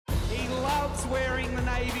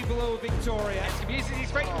navy blue of Victoria. Uses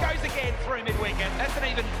his feet and goes again through mid-wicket. That's an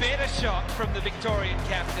even better shot from the Victorian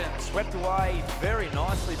captain. Swept away very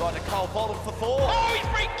nicely by Nicole Bolton for 4. Oh,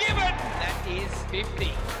 he's been given! That is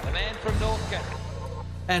 50. The man from Northcote.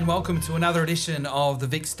 And welcome to another edition of the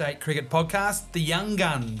Vic State Cricket Podcast. The Young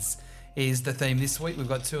Guns is the theme this week. We've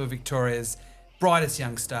got two of Victoria's brightest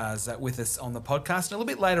young stars with us on the podcast. And a little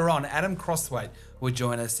bit later on, Adam Crosthwaite will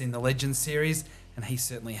join us in the Legends series, and he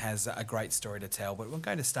certainly has a great story to tell. But we're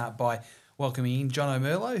going to start by welcoming in Jono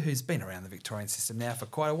Merlo, who's been around the Victorian system now for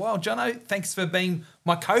quite a while. Jono, thanks for being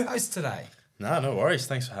my co-host today. No worries.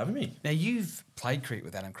 Thanks for having me. Now, you've played cricket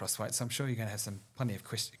with Adam Crosthwaite, so I'm sure you're going to have plenty of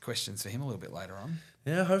questions for him a little bit later on.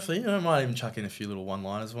 Yeah, hopefully. I might even chuck in a few little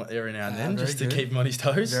one-liners every now and then just to good. keep him on his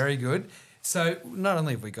toes. Very good. So not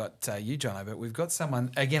only have we got you, Jono, but we've got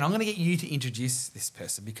someone, again, I'm going to get you to introduce this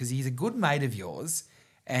person because he's a good mate of yours,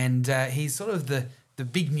 and he's sort of the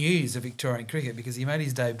big news of Victorian cricket because he made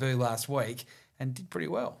his debut last week and did pretty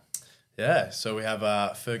well. Yeah, so we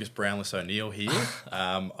have Fergus O'Neill here.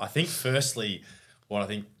 I think firstly, what I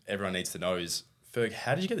think everyone needs to know is, Ferg,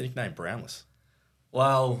 how did you get the nickname Brownless?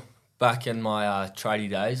 Well, back in my tradie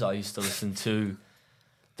days, I used to listen to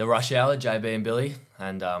the Rush Hour, JB and Billy,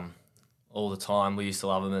 and all the time we used to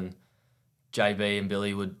love them. And JB and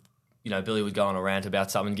Billy would, Billy would go on a rant about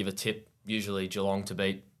something, give a tip, usually Geelong to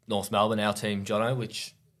beat North Melbourne, our team, Jono,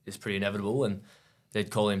 which is pretty inevitable, and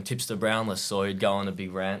they'd call him Tipster Brownless, or he'd go on a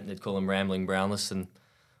big rant, they'd call him Rambling Brownless, and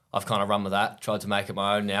I've kind of run with that, tried to make it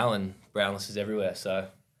my own now, and Brownless is everywhere, so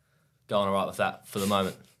going all right with that for the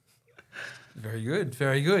moment. Very good,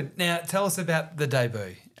 very good. Now, tell us about the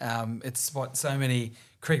debut. It's what so many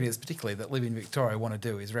cricketers, particularly that live in Victoria, want to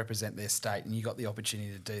do, is represent their state, and you got the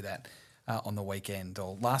opportunity to do that on the weekend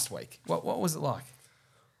or last week. What was it like?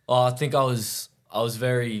 Oh, I think I was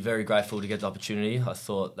very, very grateful to get the opportunity. I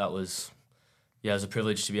thought that was, it was a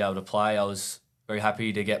privilege to be able to play. I was very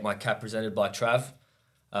happy to get my cap presented by Trav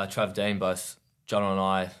Dean. Both Jono and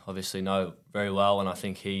I obviously know very well, and I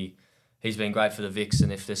think he's been great for the Vics.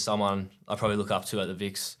 And if there's someone I probably look up to at the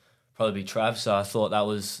Vics, probably be Trav. So I thought that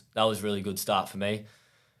was a really good start for me,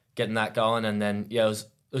 getting that going. And then it was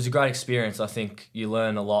a great experience. I think you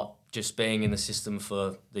learn a lot just being in the system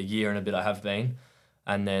for the year and a bit I have been.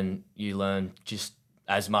 And then you learn just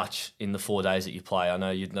as much in the 4 days that you play. I know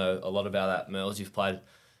you'd know a lot about that, Merles. You've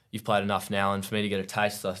played enough now, and for me to get a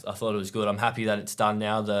taste, I thought it was good. I'm happy that it's done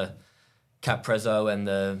now. The cap prezzo and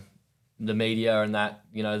the media and that,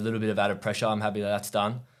 a little bit of added pressure. I'm happy that that's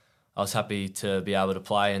done. I was happy to be able to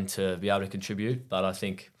play and to be able to contribute, but I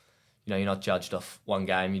think, you're not judged off one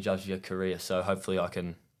game. You judge your career. So hopefully I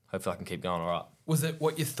can keep going all right. Was it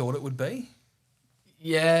what you thought it would be?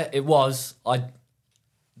 Yeah, it was.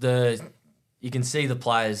 You can see the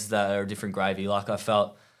players that are a different gravy. Like I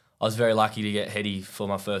was very lucky to get Heady for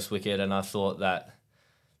my first wicket, and I thought that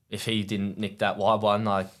if he didn't nick that wide one,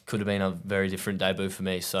 I could have been a very different debut for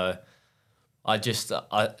me. So I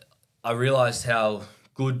realised how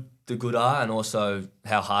good the good are, and also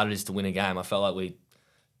how hard it is to win a game. I felt like we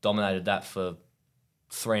dominated that for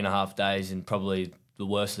 3.5 days in probably the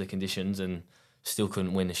worst of the conditions, and still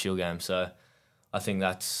couldn't win the Shield game. So I think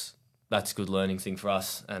that's a good learning thing for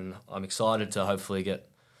us, and I'm excited to hopefully get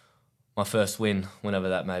my first win, whenever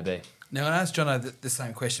that may be. Now, I asked Jono the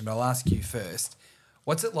same question, but I'll ask you first.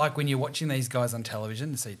 What's it like when you're watching these guys on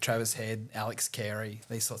television, see Travis Head, Alex Carey,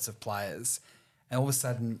 these sorts of players, and all of a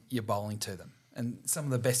sudden you're bowling to them? And some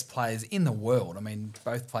of the best players in the world,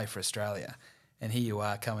 both play for Australia, and here you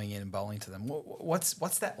are coming in and bowling to them. What's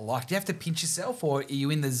that like? Do you have to pinch yourself, or are you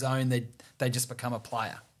in the zone that they just become a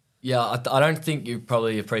player? Yeah, I don't think you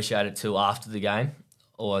probably appreciate it till after the game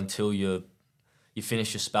or until you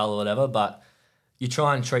finish your spell or whatever, but you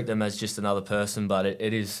try and treat them as just another person, but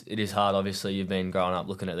it is hard. Obviously, you've been growing up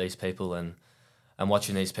looking at these people and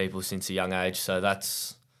watching these people since a young age, so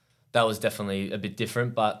that was definitely a bit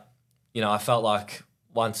different, but I felt like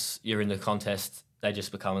once you're in the contest, they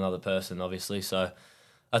just become another person, obviously, so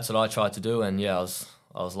that's what I tried to do, and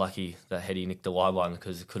I was lucky that Heady nicked the wide one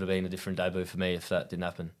because it could have been a different debut for me if that didn't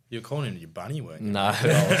happen. You were calling him your bunny, weren't you? No, I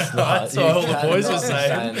was not. That's what all the boys were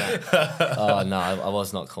saying. Oh, no, I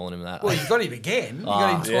was not calling him that. Well, you got him again. You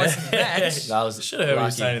got him twice in the match. That was should have heard what he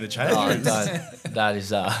was saying in the change rooms. That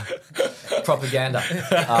is propaganda.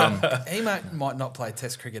 He might not play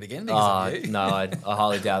Test cricket again because of you. No, I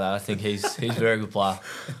highly doubt that. I think he's a very good player.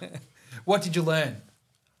 What did you learn?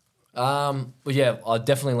 Well, yeah, I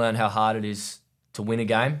definitely learned how hard it is to win a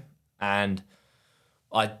game, and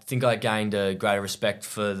I think I gained a greater respect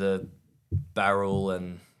for the Barrel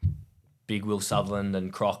and Big Will Sutherland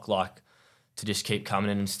and Croc, to just keep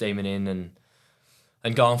coming in and steaming in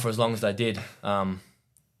and going for as long as they did.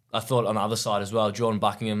 I thought on the other side as well, Jordan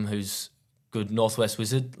Buckingham, who's good Northwest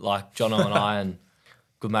wizard, like Jono and I, and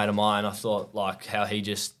good mate of mine, I thought like how he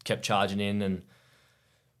just kept charging in and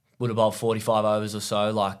would have bowled 45 overs or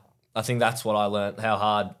so. Like, I think that's what I learnt, how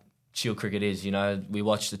hard Shield cricket is. You know, we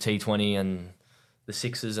watch the T20 and the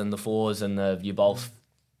sixes and the fours, and you bowl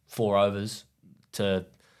 4 overs to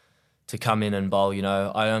come in and bowl. You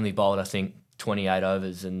know, I only bowled, I think, 28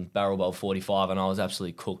 overs and barrel bowled 45, and I was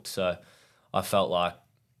absolutely cooked. So I felt like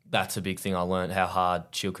that's a big thing I learnt, how hard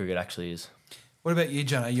Shield cricket actually is. What about you,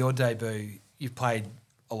 Jono? Your debut, you've played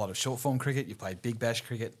a lot of short form cricket, you've played Big Bash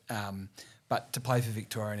cricket, but to play for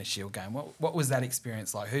Victoria in a Shield game, what was that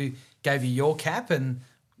experience like? Who gave you your cap and,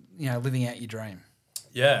 you know, living out your dream?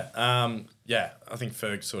 Yeah, I think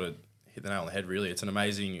Ferg sort of hit the nail on the head, really. It's an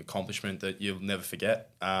amazing accomplishment that you'll never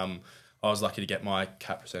forget. I was lucky to get my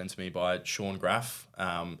cap presented to me by Sean Graff,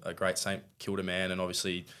 a great St Kilda man and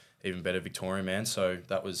obviously even better Victorian man. So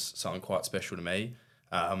that was something quite special to me.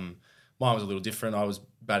 Mine was a little different. I was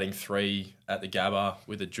batting 3 at the Gabba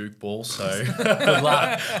with a juke ball. So Good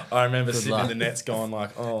luck. I remember Good sitting luck. in the nets going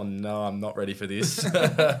like, oh no, I'm not ready for this.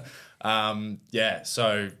 So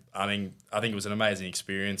I mean, I think it was an amazing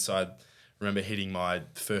experience. I remember hitting my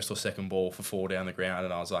first or second ball for 4 down the ground,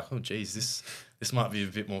 and I was like, oh geez, this might be a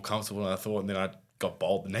bit more comfortable than I thought. And then I got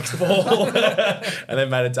bowled the next ball and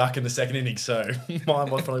then made a duck in the second innings. So mine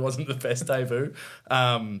probably wasn't the best debut.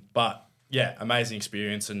 But yeah, amazing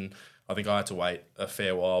experience. And I think I had to wait a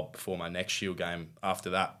fair while before my next Shield game after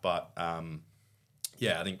that. But I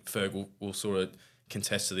think Ferg will sort of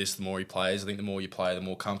contest to this the more he plays. I think the more you play, the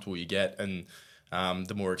more comfortable you get. And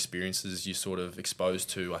the more experiences you sort of exposed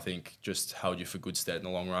to, I think just held you for good stead in the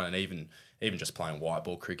long run. And even just playing white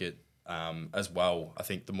ball cricket as well, I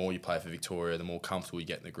think the more you play for Victoria, the more comfortable you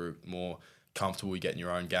get in the group, the more comfortable you get in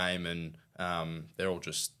your own game, and they're all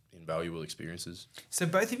just invaluable experiences. So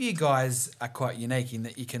both of you guys are quite unique in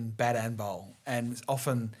that you can bat and bowl, and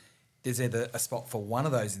often there's either a spot for one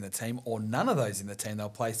of those in the team or none of those in the team. They'll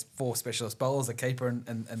play 4 specialist bowlers, a keeper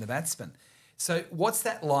and the batsman. So what's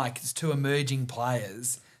that like? It's 2 emerging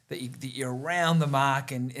players that you're around the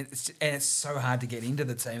mark, and it's so hard to get into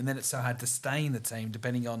the team, and then it's so hard to stay in the team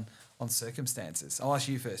depending on circumstances. I'll ask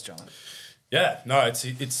you first, John. Yeah, no,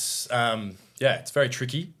 it's very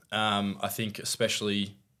tricky. I think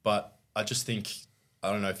especially, but I just think,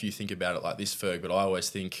 I don't know if you think about it like this, Ferg, but I always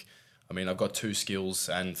think, I mean, I've got 2 skills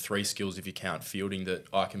and 3 skills if you count fielding that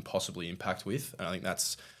I can possibly impact with, and I think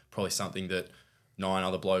that's probably something that 9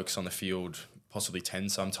 other blokes on the field, possibly 10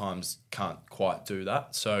 sometimes, can't quite do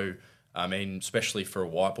that. So, I mean, especially for a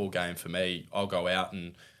white ball game for me, I'll go out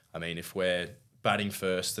and, I mean, if we're batting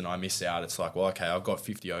first and I miss out, it's like, well, okay, I've got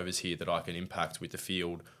 50 overs here that I can impact with the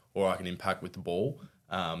field or I can impact with the ball.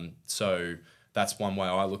 So that's one way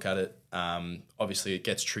I look at it. Obviously, it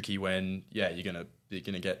gets tricky when, you're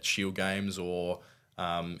gonna get Shield games or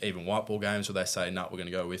even white ball games where they say, no, we're going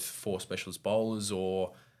to go with 4 specialist bowlers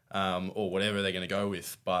or whatever they're going to go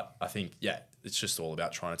with. But I think, it's just all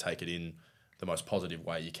about trying to take it in the most positive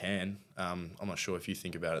way you can. I'm not sure if you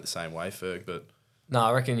think about it the same way, Ferg, but... No,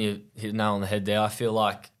 I reckon you hit the nail on the head there. I feel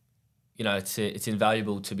like, you know, it's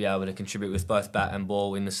invaluable to be able to contribute with both bat and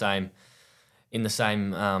ball in the same game, in the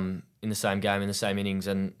same innings.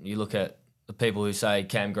 And you look at the people who say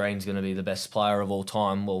Cam Green's going to be the best player of all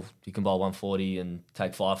time. Well, you can bowl 140 and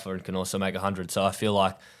take 5 for and can also make 100. So I feel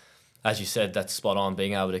like, as you said, that's spot on.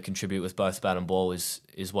 Being able to contribute with both bat and ball is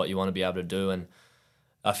what you want to be able to do. And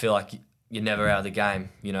I feel like you're never out of the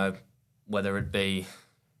game, you know, whether it be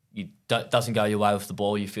doesn't go your way with the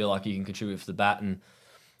ball, you feel like you can contribute with the bat. And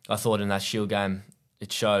I thought in that Shield game,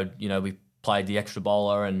 it showed, you know, we played the extra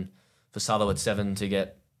bowler and for Sutherland 7 to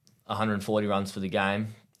get 140 runs for the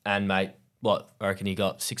game and, mate, I reckon he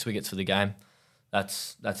got 6 wickets for the game.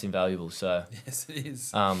 That's invaluable. So Yes, it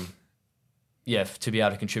is. To be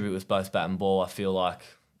able to contribute with both bat and ball, I feel like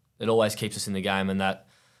it always keeps us in the game, and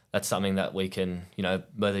that's something that we can, you know,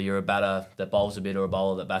 whether you're a batter that bowls a bit or a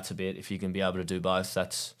bowler that bats a bit, if you can be able to do both,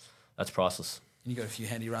 that's priceless. You got a few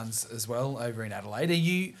handy runs as well over in Adelaide. Are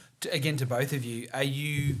you, again to both of you, are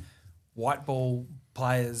you white ball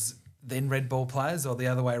players then red ball players, or the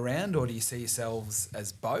other way around, or do you see yourselves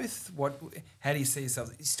as both? How do you see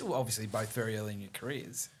yourselves? You're still obviously both very early in your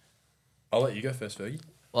careers. I'll let you go first, Fergie.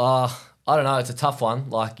 I don't know. It's a tough one.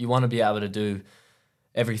 Like, you want to be able to do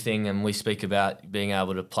everything, and we speak about being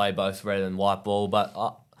able to play both red and white ball, but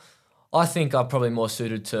I think I'm probably more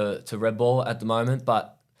suited to red ball at the moment.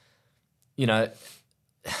 But, you know,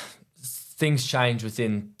 things change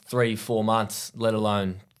within 3-4 months, let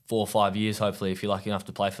alone 4 or 5 years, hopefully, if you're lucky enough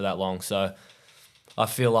to play for that long. So I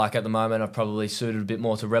feel like at the moment I'm probably suited a bit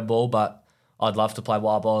more to red ball, but I'd love to play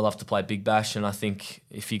wild ball, I'd love to play big bash, and I think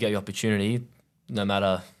if you get the opportunity, no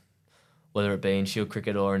matter whether it be in Shield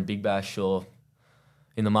cricket or in big bash or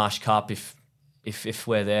in the Marsh Cup, if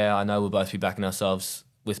we're there, I know we'll both be backing ourselves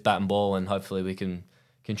with bat and ball, and hopefully we can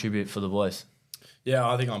contribute for the boys. Yeah,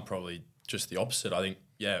 I think I'm probably just the opposite. I think,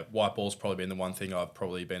 white ball's probably been the one thing I've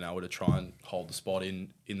probably been able to try and hold the spot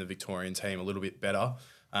in the Victorian team a little bit better.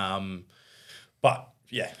 But,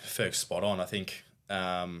 Ferg's spot on. I think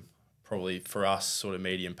probably for us sort of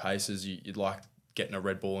medium pacers, you'd like getting a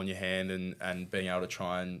red ball in your hand and being able to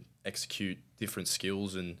try and execute different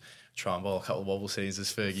skills and try and bowl a couple of wobble scenes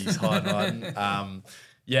as Fergie's hiding.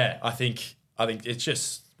 I think it's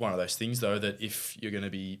just one of those things, though, that if you're going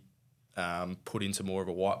to be put into more of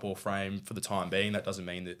a white ball frame for the time being, that doesn't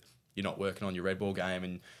mean that you're not working on your red ball game,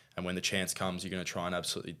 and when the chance comes, you're going to try and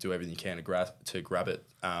absolutely do everything you can to grab it.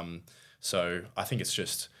 So I think it's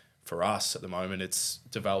just, for us at the moment, it's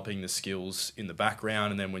developing the skills in the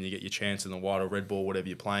background, and then when you get your chance in the white or red ball, whatever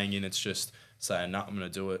you're playing in, it's just saying, no, I'm going to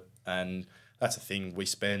do it. And that's the thing. We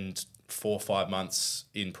spend 4 or 5 months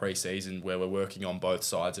in pre-season where we're working on both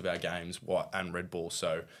sides of our games, white and red ball.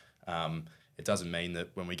 So it doesn't mean that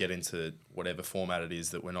when we get into whatever format it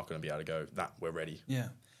is that we're not going to be able to go, nah, we're ready. Yeah.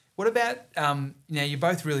 What about, now you're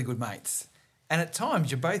both really good mates, and at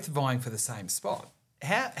times you're both vying for the same spot.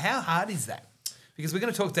 How hard is that? Because we're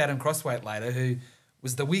going to talk to Adam Crosthwaite later, who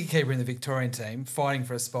was the wicketkeeper in the Victorian team, fighting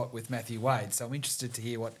for a spot with Matthew Wade. So I'm interested to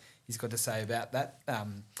hear what he's got to say about that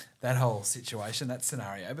whole situation, that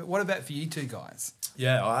scenario. But what about for you two guys?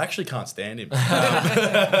 Yeah, I actually can't stand him. No.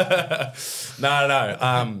 I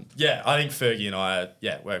think Fergie and I,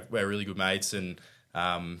 we're really good mates, and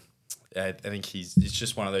I think it's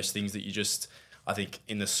just one of those things that I think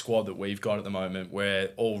in the squad that we've got at the moment, we're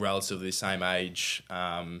all relatively the same age,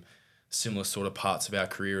 similar sort of parts of our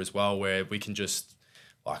career as well, where we can just,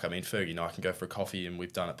 Fergie and I can go for a coffee, and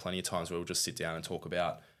we've done it plenty of times where we'll just sit down and talk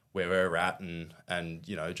about where we're at and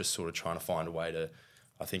just sort of trying to find a way to,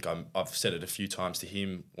 I think I've said it a few times to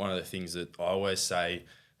him, one of the things that I always say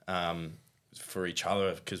for each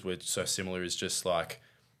other, because we're so similar, is just like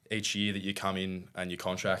each year that you come in and you're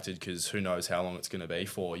contracted, because who knows how long it's going to be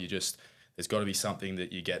for, there's got to be something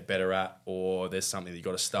that you get better at, or there's something that you've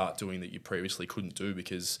got to start doing that you previously couldn't do,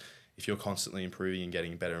 because if you're constantly improving and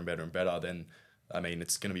getting better and better and better, then,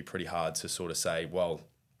 it's going to be pretty hard to sort of say, well,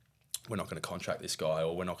 we're not going to contract this guy,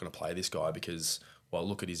 or we're not going to play this guy because, well,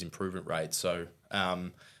 look at his improvement rate. So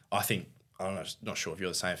I think, I'm not sure if you're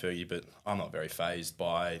the same, Fergie, but I'm not very fazed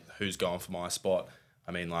by who's going for my spot.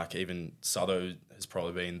 Even Sutho has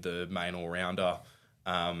probably been the main all-rounder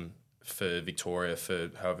for Victoria for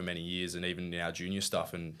however many years, and even in our junior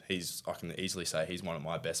stuff, and I can easily say he's one of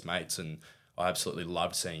my best mates, and I absolutely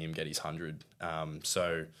loved seeing him get his 100.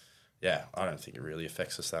 I don't think it really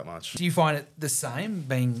affects us that much. Do you find it the same,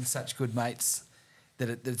 being such good mates,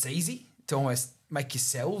 that it's easy to almost make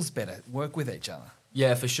yourselves better, work with each other?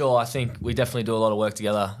 Yeah, for sure. I think we definitely do a lot of work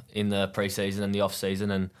together in the pre-season and the off-season,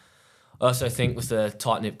 and I also think with the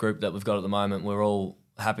tight-knit group that we've got at the moment, we're all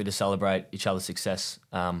happy to celebrate each other's success.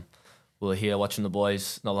 We were here watching the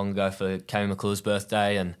boys not long ago for Cammy McClure's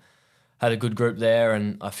birthday and had a good group there,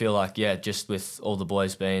 and I feel like, just with all the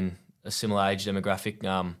boys being a similar age demographic,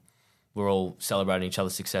 we're all celebrating each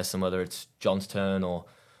other's success, and whether it's John's turn or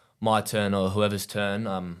my turn or whoever's turn,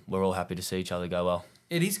 we're all happy to see each other go well.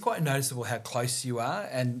 It is quite noticeable how close you are,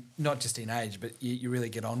 and not just in age, but you really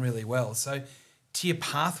get on really well. So to your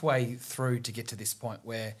pathway through to get to this point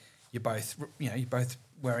where you're both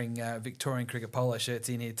wearing Victorian cricket polo shirts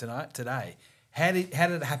in here today, how did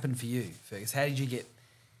it happen for you, Fergus? How did you get?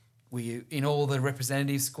 Were you in all the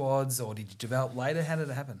representative squads, or did you develop later? How did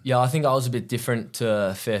it happen? Yeah, I think I was a bit different to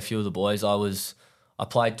a fair few of the boys. I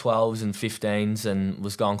played 12s and 15s and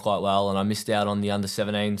was going quite well, and I missed out on the under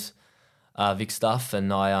 17s Vic stuff,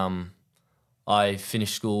 and I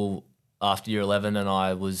finished school after year 11, and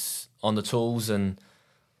I was on the tools and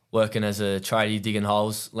working as a tradie digging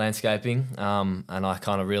holes, landscaping, and I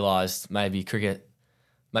kind of realised maybe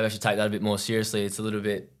I should take that a bit more seriously. It's a little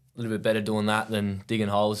bit better doing that than digging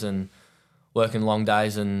holes and working long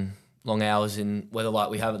days and long hours in weather like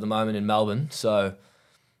we have at the moment in Melbourne. So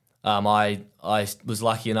I was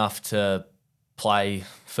lucky enough to play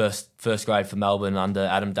first grade for Melbourne under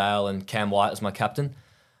Adam Dale and Cam White as my captain.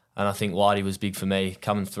 And I think Whitey was big for me,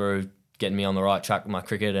 coming through, getting me on the right track with my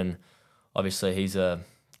cricket. And obviously he's a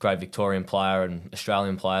great Victorian player and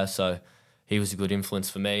Australian player, so he was a good influence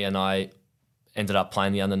for me. And I ended up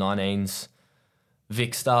playing the under 19s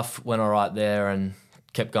Vic stuff, went all right there and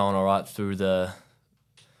kept going all right through the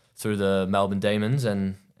Melbourne Demons,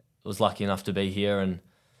 and was lucky enough to be here, and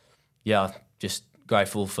just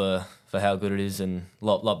grateful for how good it is, and a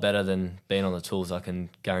lot better than being on the tools. I can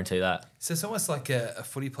guarantee that. So it's almost like a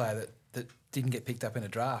footy player that didn't get picked up in a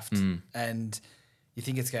draft, and you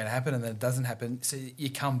think it's going to happen, and then it doesn't happen. So you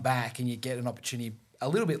come back and you get an opportunity a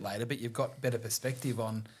little bit later, but you've got better perspective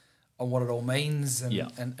on what it all means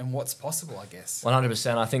and what's possible, I guess.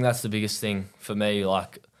 100%. I think that's the biggest thing for me.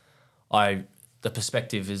 Like, the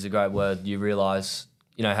perspective is a great word. You realise,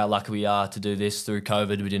 how lucky we are to do this through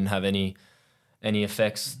COVID. We didn't have any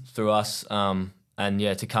effects through us.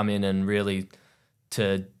 To come in and really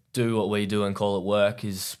to do what we do and call it work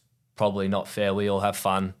is probably not fair. We all have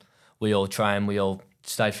fun. We all train. We all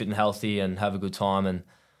stay fit and healthy and have a good time. And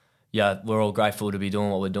we're all grateful to be doing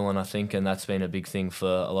what we're doing, I think, and that's been a big thing for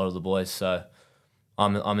a lot of the boys. So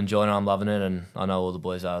I'm enjoying it. I'm loving it, and I know all the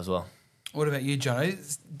boys are as well. What about you, Jono?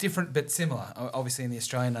 It's different but similar. Obviously, in the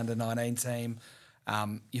Australian under-19 team,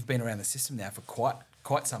 you've been around the system now for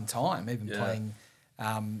quite some time, even playing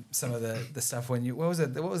some of the stuff when you... What was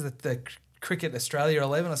it? The Cricket Australia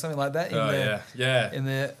 11 or something like that? In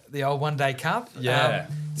the old One Day Cup? Yeah.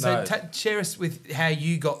 Share us with how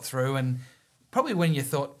you got through and probably when you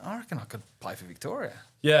thought, I reckon I could play for Victoria.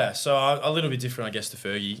 Yeah, so a little bit different, I guess, to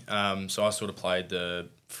Fergie. So I sort of played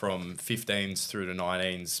from 15s through to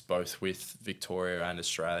 19s, both with Victoria and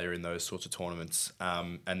Australia in those sorts of tournaments,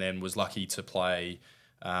 and then was lucky to play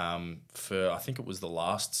for, I think it was the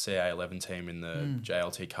last CA11 team in the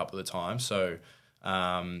JLT Cup at the time. So,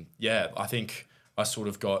 I think I sort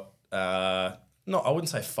of got, I wouldn't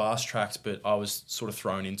say fast-tracked, but I was sort of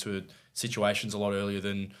thrown into situations a lot earlier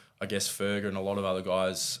than I guess Ferg and a lot of other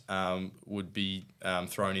guys would be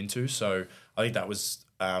thrown into. So I think that was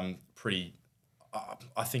pretty...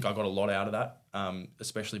 I think I got a lot out of that,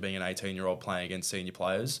 especially being an 18-year-old playing against senior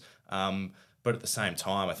players. But at the same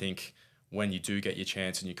time, I think when you do get your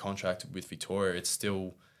chance and you're contracted with Victoria, it's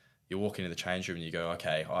still... You walk into the change room and you go,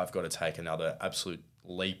 okay, I've got to take another absolute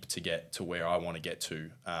leap to get to where I want to get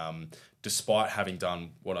to, despite having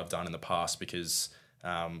done what I've done in the past, because...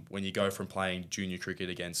 when you go from playing junior cricket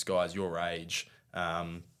against guys your age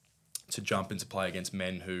to jump into play against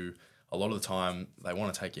men who a lot of the time they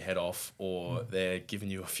want to take your head off, or they're giving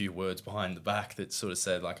you a few words behind the back that sort of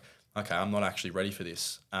said like, okay, I'm not actually ready for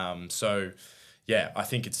this. I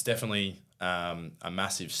think it's definitely a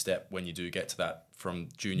massive step when you do get to that from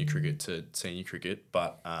junior cricket to senior cricket.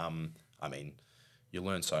 But you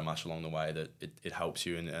learn so much along the way that it helps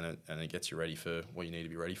you and it gets you ready for what you need to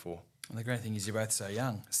be ready for. And the great thing is you're both so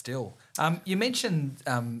young still. You mentioned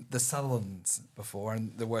the Sutherlands before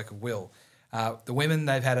and the work of Will. The women,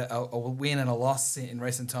 they've had a win and a loss in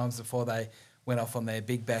recent times before they went off on their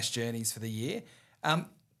big bash journeys for the year.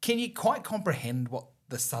 Can you quite comprehend what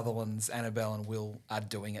the Sutherlands, Annabelle and Will, are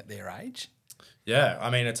doing at their age? Yeah,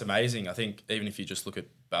 it's amazing. I think even if you just look at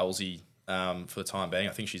Balsey for the time being,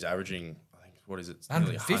 I think she's averaging, what is it?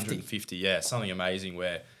 150. 150, yeah, something amazing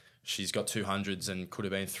where she's got 200s and could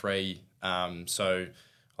have been 3.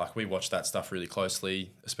 We watch that stuff really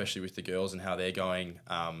closely, especially with the girls and how they're going.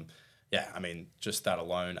 Just that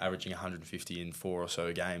alone, averaging 150 in 4 or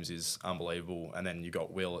so games is unbelievable. And then you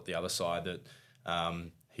got Will at the other side that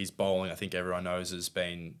his bowling, I think everyone knows, has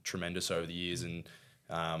been tremendous over the years. And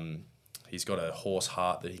he's got a horse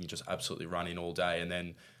heart that he can just absolutely run in all day. And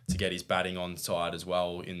then to get his batting on side as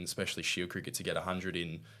well, in especially Shield cricket, to get 100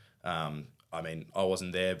 in... I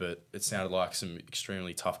wasn't there, but it sounded like some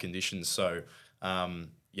extremely tough conditions. So, I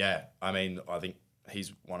think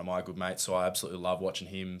he's one of my good mates, so I absolutely love watching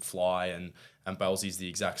him fly, and Balsey's the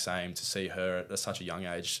exact same. To see her at such a young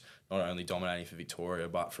age, not only dominating for Victoria,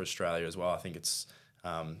 but for Australia as well, I think it's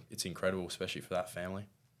incredible, especially for that family.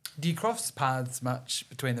 Do you cross paths much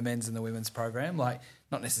between the men's and the women's program? Like,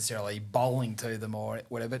 not necessarily bowling to them or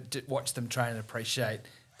whatever, but watch them train and appreciate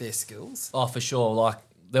their skills? Oh, for sure. Like,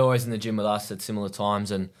 they're always in the gym with us at similar times,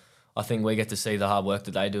 and I think we get to see the hard work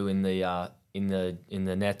that they do in the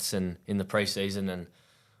nets and in the pre-season, and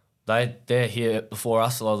they're here before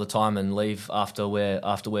us a lot of the time and leave after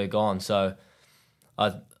we're gone. So,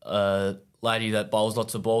 a lady that bowls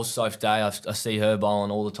lots of balls, Soph Day, I see her bowling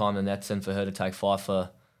all the time in the nets, and for her to take 5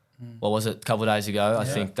 for what was it, a couple of days ago, I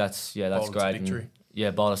think that's bowled great. To victory.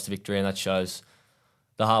 And, bowled us to victory, and that shows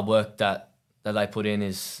the hard work that they put in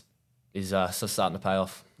is starting to pay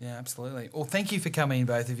off. Yeah, absolutely. Well, thank you for coming in,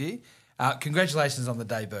 both of you. Congratulations on the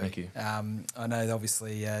debut. Thank you. I know,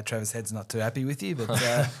 obviously, Travis Head's not too happy with you, but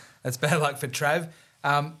that's bad luck for Trav.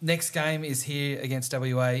 Next game is here against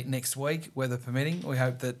WA next week, weather permitting. We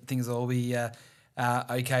hope that things will all be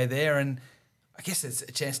okay there. And I guess it's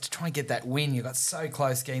a chance to try and get that win. You got so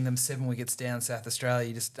close getting them 7 wickets down South Australia.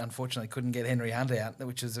 You just unfortunately couldn't get Henry Hunt out,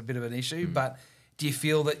 which is a bit of an issue. But Do you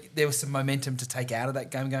feel that there was some momentum to take out of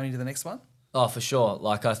that game going into the next one? Oh, for sure.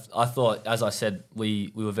 Like I thought, as I said,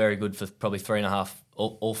 we were very good for probably 3.5,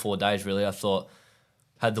 all 4 days really. I thought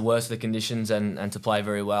had the worst of the conditions and to play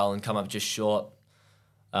very well and come up just short.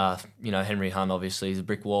 Henry Hunt, obviously, the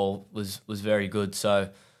brick wall was very good. So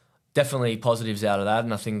definitely positives out of that.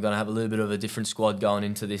 And I think we're going to have a little bit of a different squad going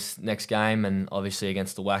into this next game. And obviously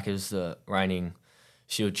against the Whackers, the reigning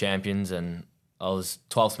Shield champions. And I was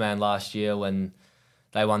 12th man last year when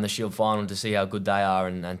they won the Shield final, to see how good they are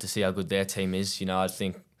and to see how good their team is. I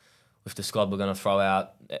think with the squad we're going to throw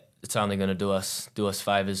out, it's only going to do us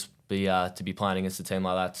favours to be playing against a team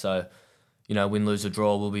like that. So, win, lose or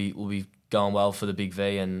draw, we'll be going well for the Big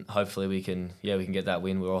V, and hopefully we can get that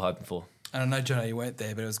win we're all hoping for. And I know, Jono, you weren't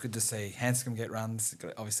there, but it was good to see Hanscom get runs.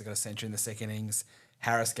 Obviously got a century in the second innings.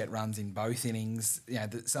 Harris get runs in both innings.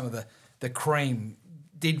 Some of the cream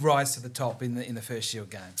did rise to the top in the first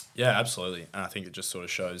Shield game. Yeah, absolutely. And I think it just sort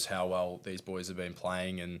of shows how well these boys have been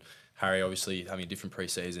playing, and Harry obviously having a different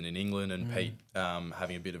pre-season in England, and Pete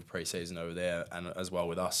having a bit of a pre-season over there and as well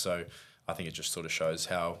with us. So I think it just sort of shows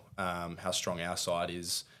how strong our side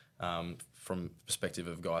is from perspective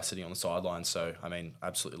of guys sitting on the sidelines. So,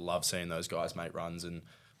 absolutely love seeing those guys make runs, and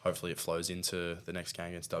hopefully it flows into the next game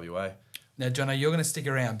against WA. Now, Jono, you're going to stick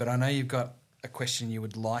around, but I know you've got a question you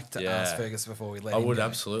would like to ask Fergus before we let him I would, go.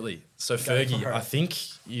 absolutely. So, Fergie, I think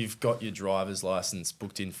you've got your driver's license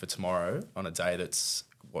booked in for tomorrow on a day that's,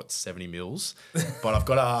 70 mils? But I've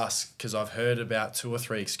got to ask, because I've heard about 2 or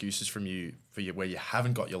 3 excuses from you where you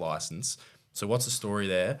haven't got your license. So what's the story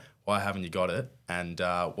there? Why haven't you got it? And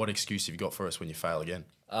what excuse have you got for us when you fail again?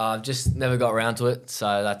 I've just never got around to it,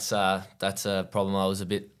 so that's a problem. I was a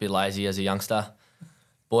bit lazy as a youngster.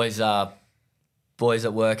 Boys at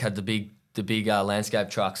work had the big landscape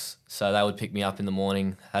trucks, so they would pick me up in the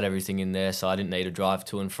morning, had everything in there, so I didn't need to drive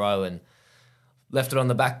to and fro, and left it on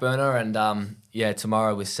the back burner. And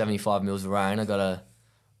tomorrow with 75 mils of rain, I got a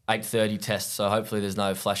 8:30 test, so hopefully there's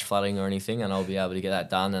no flash flooding or anything, and I'll be able to get that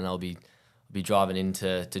done, and I'll be driving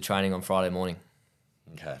into training on Friday morning.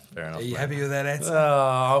 Okay, fair enough. Are you happy with that answer?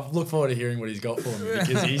 I look forward to hearing what he's got for me,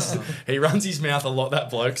 because he runs his mouth a lot, that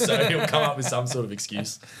bloke, so he'll come up with some sort of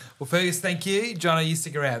excuse. Well, Fergus, thank you. Jono, you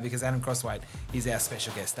stick around because Adam Crosthwaite is our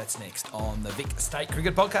special guest. That's next on the Vic State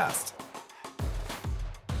Cricket Podcast.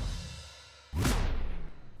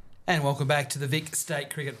 And welcome back to the Vic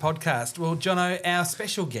State Cricket Podcast. Well, Jono, our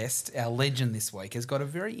special guest, our legend this week, has got a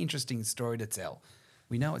very interesting story to tell.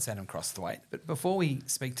 We know it's Adam Crosthwaite, but before we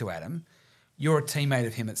speak to Adam, you're a teammate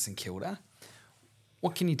of him at St Kilda.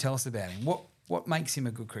 What can you tell us about him? What makes him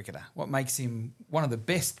a good cricketer? What makes him one of the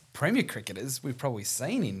best Premier cricketers we've probably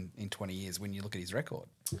seen in 20 years when you look at his record?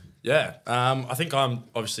 Yeah, I think I'm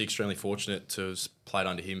obviously extremely fortunate to have played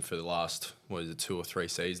under him for the last, 2 or 3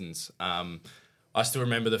 seasons. I still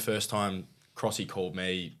remember the first time Crossy called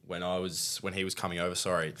me when he was coming over,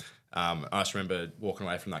 I just remember walking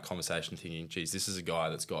away from that conversation thinking, geez, this is a guy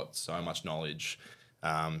that's got so much knowledge.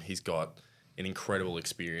 He's got an incredible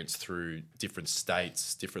experience through different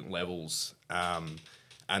states, different levels. And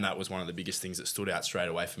that was one of the biggest things that stood out straight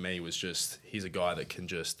away for me, was just he's a guy that can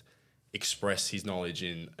just express his knowledge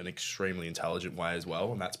in an extremely intelligent way as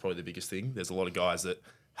well. And that's probably the biggest thing. There's a lot of guys that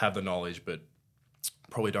have the knowledge but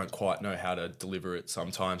probably don't quite know how to deliver it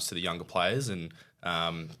sometimes to the younger players. And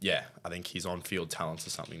I think his on-field talents are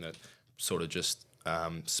something that sort of just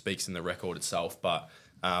speaks in the record itself. But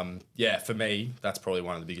for me, that's probably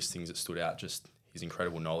one of the biggest things that stood out, just his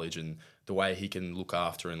incredible knowledge and the way he can look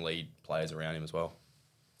after and lead players around him as well.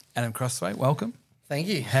 Adam Crosthwaite, welcome. Thank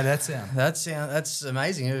you. How'd that sound? That's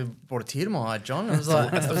amazing. It brought a tear to my eye, John. It was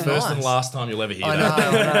like That's the first and last time you'll ever hear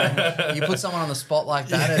that. I know. You put someone on the spot like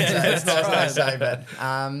that, it's nice to say. But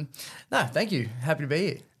no, thank you. Happy to be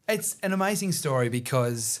here. It's an amazing story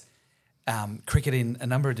because cricket in a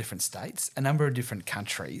number of different states, a number of different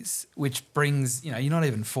countries, which brings, you're not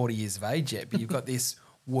even 40 years of age yet, but you've got this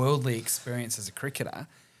worldly experience as a cricketer.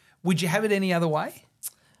 Would you have it any other way?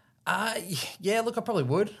 Look, I probably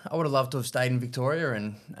would. I would have loved to have stayed in Victoria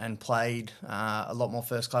and played a lot more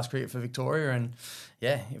first-class cricket for Victoria. And,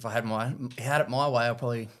 if I had it my way, I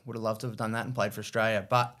probably would have loved to have done that and played for Australia.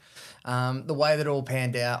 But the way that it all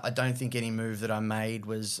panned out, I don't think any move that I made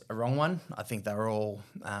was a wrong one. I think they were all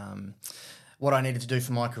what I needed to do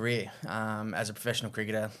for my career. As a professional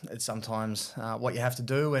cricketer, it's sometimes what you have to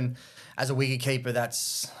do. And as a wicketkeeper,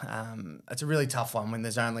 that's a really tough one when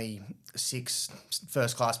there's only 6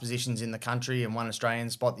 first-class positions in the country and 1 Australian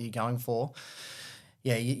spot that you're going for.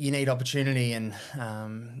 Yeah, you need opportunity. And,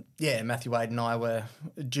 Matthew Wade and I were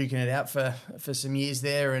duking it out for some years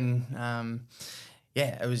there. And,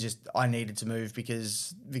 yeah, it was just I needed to move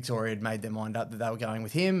because Victoria had made their mind up that they were going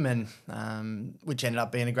with him, and which ended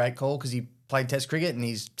up being a great call because he played Test cricket and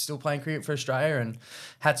he's still playing cricket for Australia. And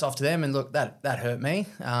hats off to them. And look, that hurt me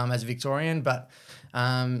as a Victorian, but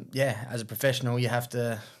yeah, as a professional, you have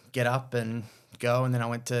to get up and go. And then I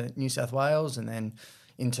went to New South Wales, and then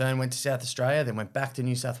in turn went to South Australia, then went back to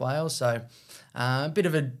New South Wales. So a bit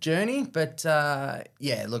of a journey, but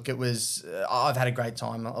yeah, look, it was. I've had a great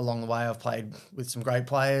time along the way. I've played with some great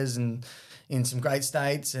players and in some great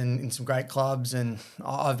states and in some great clubs, and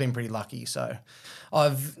I've been pretty lucky. So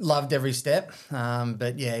I've loved every step.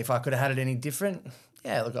 But yeah, if I could have had it any different,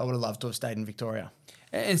 yeah, look, I would have loved to have stayed in Victoria.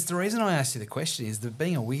 And it's the reason I asked you the question is that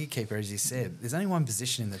being a wicketkeeper, as you said, there's only one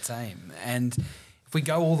position in the team, and if we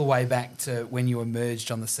go all the way back to when you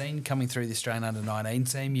emerged on the scene, coming through the Australian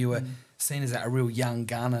under-19 team, you were seen as a real young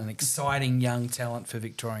gun, an exciting young talent for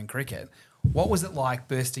Victorian cricket. What was it like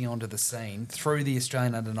bursting onto the scene through the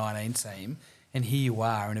Australian under-19 team, and here you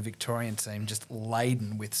are in a Victorian team just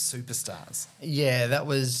laden with superstars? Yeah, that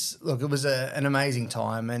was, look, it was an amazing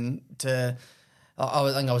time. And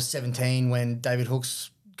I think I was 17 when David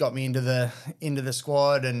Hooks got me into the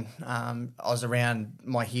squad, and I was around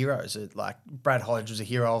my heroes. Like Brad Hodge was a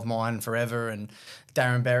hero of mine forever, and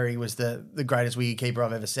Darren Berry was the greatest wicketkeeper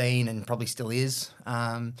I've ever seen, and probably still is.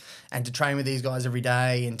 And to train with these guys every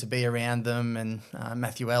day and to be around them, and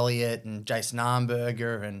Matthew Elliott and Jason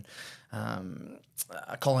Armberger and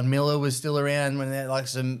Colin Miller was still around when they're like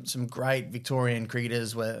some great Victorian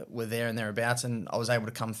cricketers were there and thereabouts, and I was able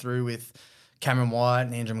to come through with Cameron White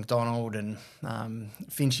and Andrew McDonald, and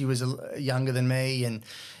Finchy was younger than me. And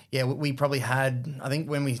yeah, we probably had, I think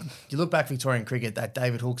when you look back Victorian cricket, that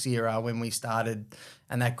David Hooks era when we started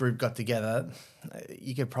and that group got together,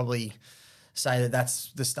 you could probably say that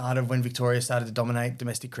that's the start of when Victoria started to dominate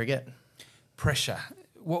domestic cricket. Pressure.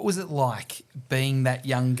 What was it like being that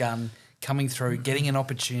young gun, coming through, getting an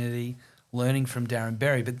opportunity, learning from Darren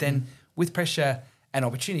Berry, but then with pressure and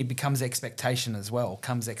opportunity becomes expectation as well,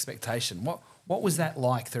 comes expectation. What was that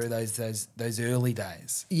like through those early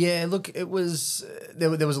days? Yeah, look, it was there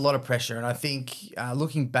was a lot of pressure, and I think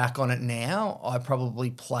looking back on it now, I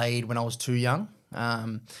probably played when I was too young.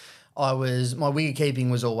 My wicket keeping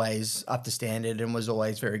was always up to standard and was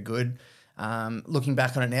always very good. Looking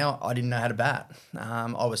back on it now, I didn't know how to bat.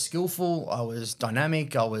 I was skillful, I was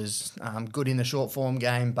dynamic, I was good in the short form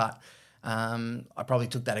game, but I probably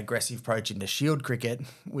took that aggressive approach into Shield cricket,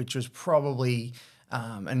 which was probably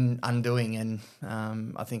an undoing. And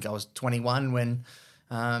I think I was 21 when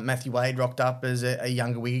Matthew Wade rocked up as a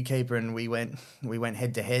younger wicketkeeper, and we went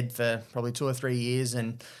head to head for probably 2 or 3 years,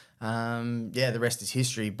 and yeah, the rest is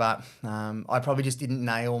history. But I probably just didn't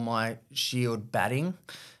nail my Shield batting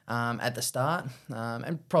at the start,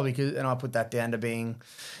 and probably and I put that down to being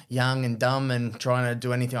young and dumb and trying to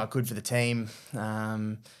do anything I could for the team.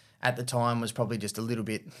 At the time was probably just a little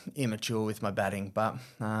bit immature with my batting, but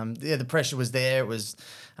yeah, the pressure was there. It was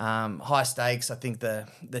high stakes. I think the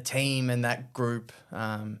team and that group.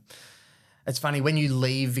 It's funny when you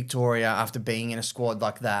leave Victoria after being in a squad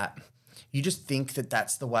like that, you just think that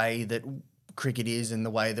that's the way that cricket is and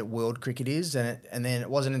the way that world cricket is, and then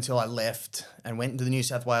it wasn't until I left and went into the New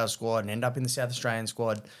South Wales squad and ended up in the South Australian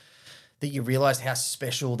squad that you realised how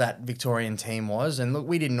special that Victorian team was. And look,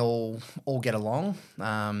 we didn't all get along.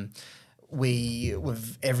 Every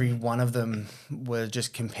one of them were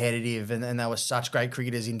just competitive, and they were such great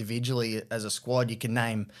cricketers individually as a squad. You can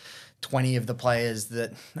name 20 of the players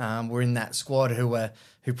that were in that squad who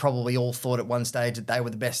probably all thought at one stage that they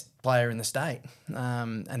were the best player in the state.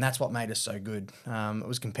 And that's what made us so good. It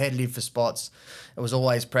was competitive for spots. It was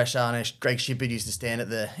always pressure. And Greg Shippard used to stand at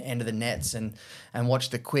the end of the nets and watch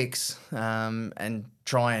the quicks and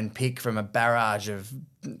try and pick from a barrage of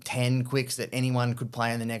 10 quicks that anyone could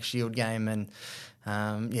play in the next Shield game. And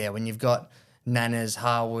yeah, when you've got Nanas,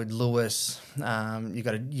 Harwood, Lewis, you've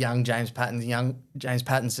got a young James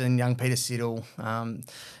Pattinson, young Peter Siddle,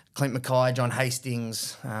 Clint Mackay, John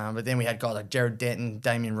Hastings, but then we had guys like Jared Denton,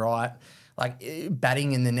 Damien Wright. Like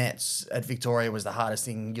batting in the nets at Victoria was the hardest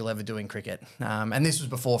thing you'll ever do in cricket. And this was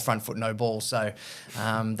before front foot no ball, so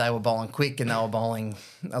they were bowling quick and they were bowling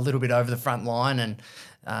a little bit over the front line. And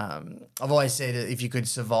I've always said that if you could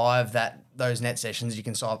survive those net sessions, you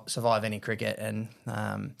can survive any cricket. And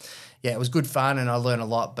yeah, it was good fun and I learned a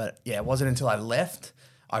lot. But yeah, it wasn't until I left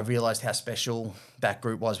I realised how special that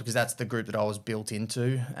group was, because that's the group that I was built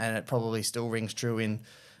into, and it probably still rings true in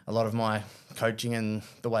a lot of my coaching and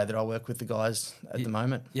the way that I work with the guys at the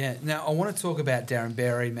moment. Yeah. Now, I want to talk about Darren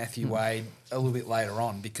Berry, Matthew Wade a little bit later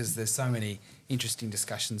on, because there's so many interesting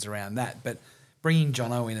discussions around that. But bringing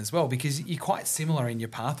Jono in as well, because you're quite similar in your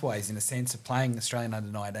pathways in a sense of playing Australian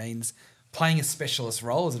under-19s, playing a specialist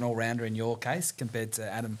role as an all-rounder in your case compared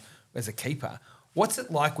to Adam as a keeper. What's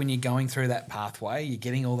it like when you're going through that pathway, you're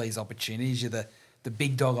getting all these opportunities, you're the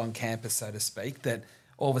big dog on campus, so to speak, that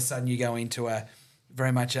all of a sudden you go into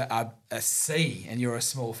very much a sea and you're a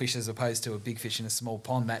small fish as opposed to a big fish in a small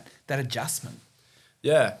pond, that adjustment?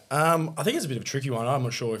 Yeah, I think it's a bit of a tricky one. I'm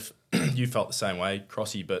not sure if you felt the same way,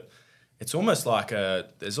 Crossy, but it's almost like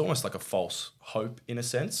there's almost like a false hope in a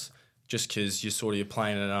sense, just because you're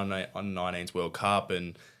playing an under-19s World Cup,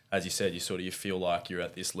 and as you said, you feel like you're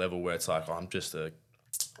at this level where it's like, oh, I'm just a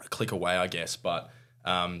click away, I guess. But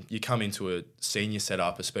you come into a senior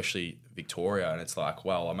setup, especially Victoria, and it's like,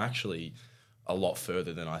 well, I'm actually a lot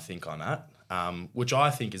further than I think I'm at, which I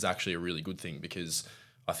think is actually a really good thing, because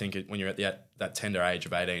I think when you're at that tender age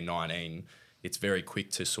of 18, 19, it's very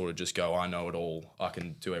quick to sort of just go, I know it all, I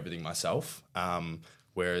can do everything myself.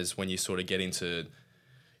 Whereas when you sort of get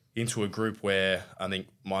into a group where I think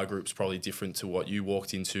my group's probably different to what you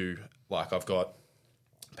walked into, like I've got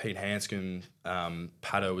Pete Hanscom,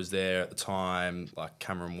 Pato was there at the time, like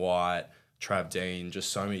Cameron White, Trav Dean,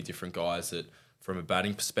 just so many different guys that from a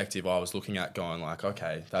batting perspective I was looking at going like,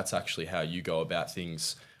 okay, that's actually how you go about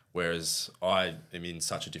things. Whereas I am in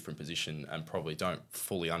such a different position and probably don't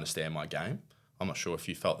fully understand my game. I'm not sure if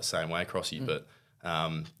you felt the same way, Crossy, but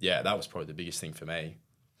that was probably the biggest thing for me.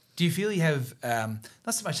 Do you feel you have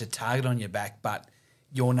not so much a target on your back, but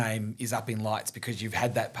your name is up in lights because you've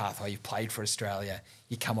had that pathway, you've played for Australia,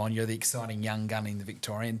 you come on, you're the exciting young gun in the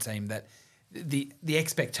Victorian team, that the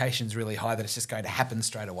expectation's really high that it's just going to happen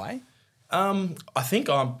straight away? I think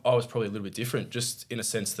I was probably a little bit different, just in a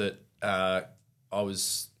sense that I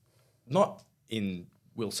was not in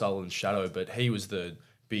Will Sullivan's shadow, but he was the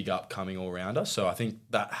big upcoming all-rounder. So I think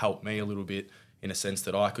that helped me a little bit in a sense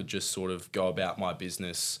that I could just sort of go about my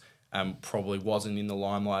business and probably wasn't in the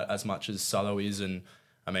limelight as much as Sullo is. And,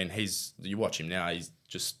 I mean, you watch him now, he's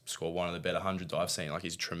just scored one of the better hundreds I've seen. Like,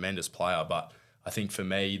 he's a tremendous player. But I think for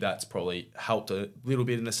me, that's probably helped a little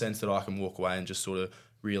bit in the sense that I can walk away and just sort of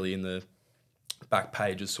really in the back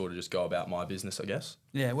pages sort of just go about my business, I guess.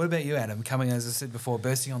 Yeah, what about you, Adam? Coming, as I said before,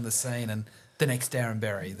 bursting on the scene and the next Darren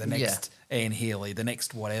Berry, the next Ian Healy, the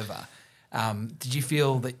next whatever. Did you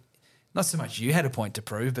feel that not so much you had a point to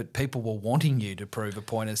prove, but people were wanting you to prove a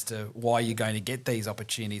point as to why you're going to get these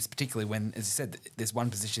opportunities, particularly when, as you said, there's one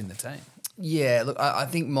position in the team? Yeah, look, I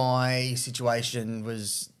think my situation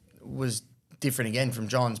was different again from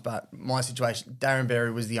John's, but my situation, Darren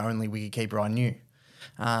Berry was the only wicketkeeper I knew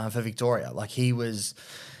for Victoria. Like, he was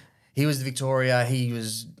the Victoria, he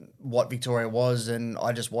was what Victoria was, and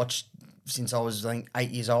I just watched since I was, I think,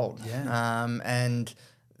 8 years old. Yeah. And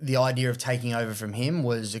the idea of taking over from him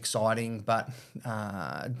was exciting, but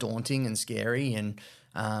daunting and scary. And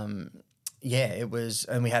it was.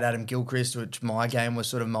 And we had Adam Gilchrist, which my game was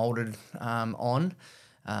sort of moulded on.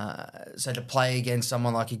 So to play against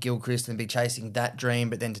someone like a Gilchrist and be chasing that dream,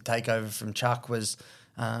 but then to take over from Chuck was,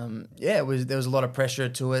 there was a lot of pressure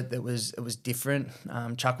to it. It was different.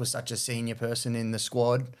 Chuck was such a senior person in the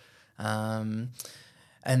squad.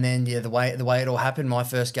 And then, the way it all happened, my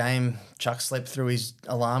first game, Chuck slept through his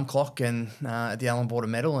alarm clock and at the Allan Border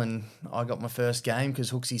Medal, and I got my first game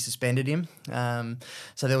because Hooksy suspended him.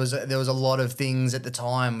 So there was a lot of things at the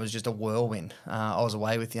time. It was just a whirlwind. I was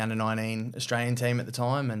away with the under-19 Australian team at the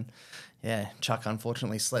time, and Chuck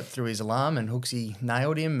unfortunately slept through his alarm and Hooksy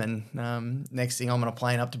nailed him, and next thing I'm on a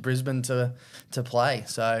plane up to Brisbane to play.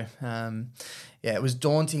 So it was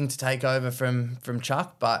daunting to take over from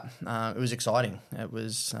Chuck, but it was exciting. It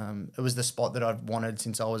was the spot that I'd wanted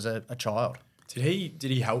since I was a child. Did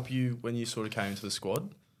he help you when you sort of came into the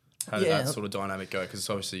squad? How did that sort of dynamic go? Because it's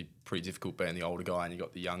obviously pretty difficult being the older guy and you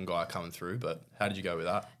got the young guy coming through. But how did you go with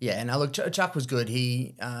that? Yeah, no, look, Chuck was good.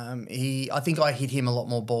 I think I hit him a lot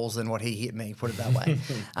more balls than what he hit me. Put it that way.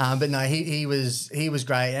 But no, he was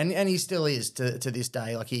great, and he still is to this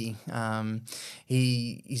day. Like his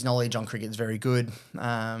knowledge on cricket is very good.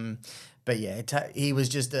 But he was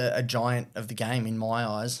just a giant of the game in my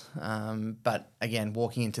eyes. But again,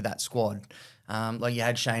 walking into that squad. Like you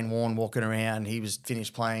had Shane Warne walking around. He was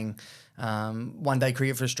finished playing one-day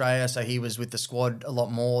cricket for Australia, so he was with the squad a lot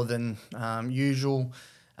more than usual.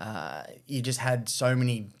 You just had so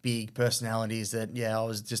many big personalities that, I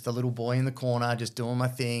was just a little boy in the corner just doing my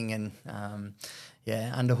thing. And,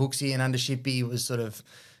 under Hooksy and under Shippy, it was sort of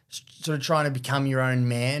trying to become your own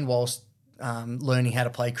man whilst learning how to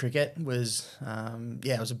play cricket. It was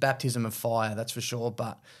a baptism of fire, that's for sure.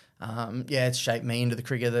 But it's shaped me into the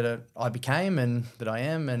cricketer that I became and that I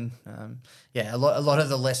am. And a lot of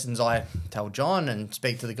the lessons I tell John and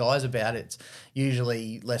speak to the guys about, it's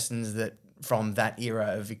usually lessons that from that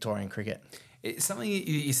era of Victorian cricket. It's something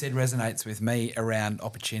you said resonates with me around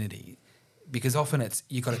opportunity, because often it's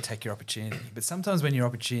you've got to take your opportunity. But sometimes when your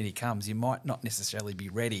opportunity comes, you might not necessarily be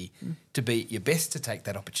ready to be at your best to take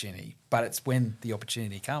that opportunity, but it's when the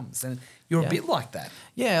opportunity comes. And you're a bit like that.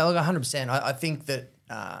 Yeah, look, 100%. I think that,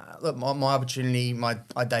 my opportunity,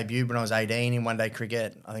 I debuted when I was 18 in one-day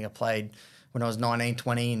cricket. I think I played when I was 19,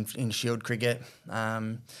 20 in Shield cricket.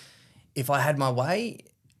 If I had my way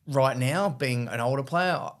right now, being an older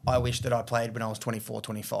player, I wish that I played when I was 24,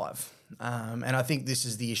 25. And I think this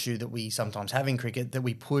is the issue that we sometimes have in cricket, that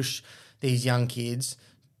we push these young kids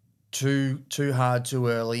too hard, too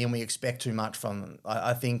early, and we expect too much from them.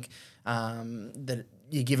 I think that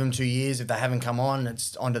you give them 2 years, if they haven't come on,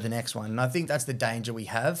 it's on to the next one. And I think that's the danger we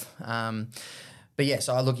have. But yeah,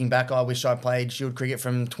 so looking back, I wish I played Shield cricket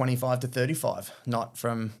from 25 to 35, not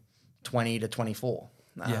from 20 to 24.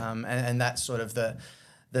 And that's sort of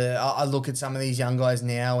I look at some of these young guys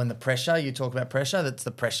now and the pressure, you talk about pressure, that's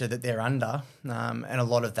the pressure that they're under. And a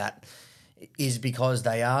lot of that is because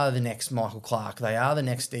they are the next Michael Clark, they are the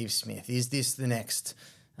next Steve Smith. Is this the next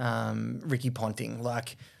Ricky Ponting?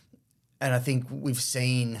 And I think we've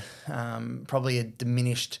seen probably a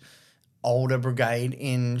diminished older brigade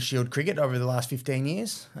in Shield cricket over the last 15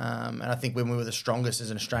 years. And I think when we were the strongest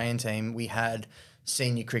as an Australian team, we had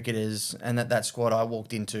senior cricketers, and that squad I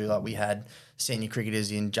walked into, we had senior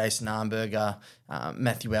cricketers in Jason Armberger,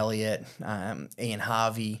 Matthew Elliott, Ian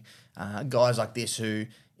Harvey, guys like this who,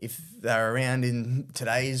 if they're around in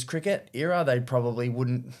today's cricket era, they probably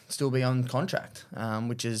wouldn't still be on contract,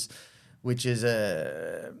 which is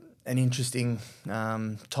an interesting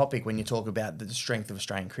topic when you talk about the strength of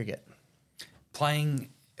Australian cricket. Playing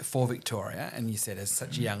for Victoria, and you said as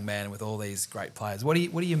such a young man with all these great players, what are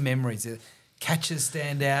your memories? Catches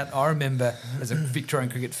stand out? I remember as a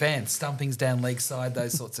Victorian cricket fan, stumpings down leg side,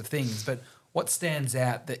 those sorts of things. But what stands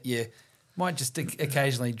out that you might just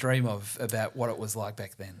occasionally dream of about what it was like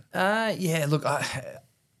back then?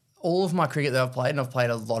 All of my cricket that I've played, and I've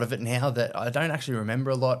played a lot of it now, that I don't actually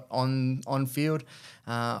remember a lot on field.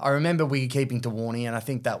 I remember wicket-keeping to Warney, and I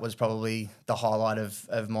think that was probably the highlight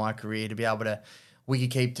of my career, to be able to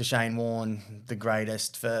wicket-keep to Shane Warne, the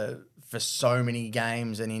greatest for so many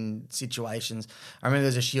games and in situations. I remember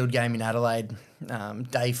there's a Shield game in Adelaide,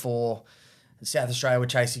 day 4, South Australia were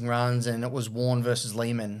chasing runs, and it was Warne versus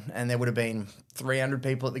Lehman, and there would have been 300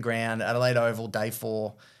 people at the ground, Adelaide Oval, day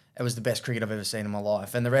 4. It was the best cricket I've ever seen in my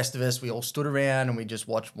life. And the rest of us, we all stood around and we just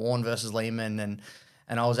watched Warne versus Lehman, and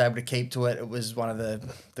I was able to keep to it. It was one of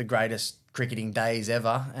the greatest cricketing days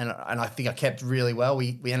ever, and I think I kept really well.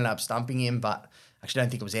 We ended up stumping him, but actually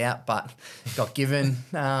don't think it was out, but got given,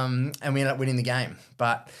 and we ended up winning the game.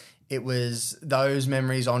 But it was those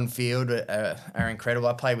memories on field are incredible.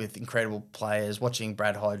 I played with incredible players, watching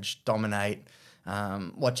Brad Hodge dominate,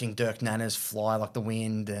 watching Dirk Nanners fly like the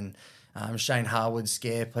wind, and Shane Harwood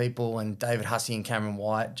scare people, and David Hussey and Cameron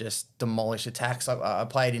White just demolish attacks. I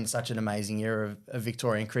played in such an amazing era of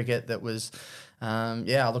Victorian cricket that was,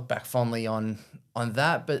 I look back fondly on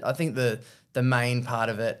that. But I think the main part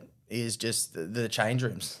of it is just the change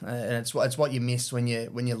rooms, and it's what you miss when you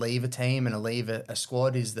leave a team and leave a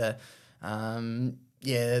squad, is the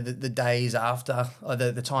days after, or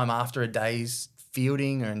the time after a day's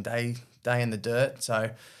fielding or a day in the dirt.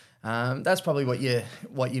 So that's probably what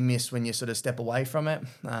you miss when you sort of step away from it.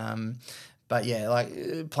 But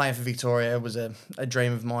yeah, playing for Victoria was a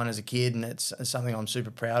dream of mine as a kid, and it's something I'm super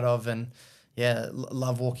proud of. And yeah,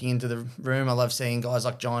 love walking into the room. I love seeing guys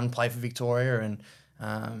like John play for Victoria, and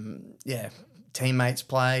teammates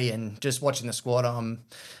play, and just watching the squad.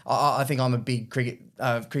 I think I'm a big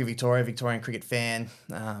Victorian cricket fan.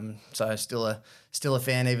 So still a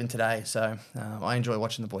fan even today. So I enjoy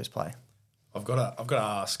watching the boys play. I've got to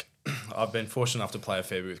ask. I've been fortunate enough to play a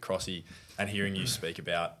fair bit with Crossy, and hearing you speak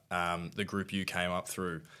about the group you came up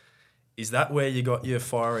through. Is that where you got your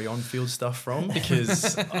fiery on-field stuff from?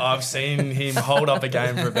 Because I've seen him hold up a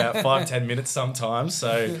game for about 5-10 minutes sometimes.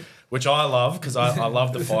 So. Which I love, because I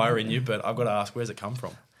love the fire in you, but I've got to ask, where's it come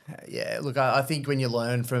from? Yeah, look, I think when you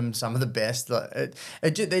learn from some of the best,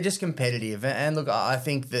 they're just competitive. And look, I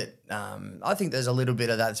think that there's a little bit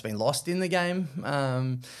of that's been lost in the game.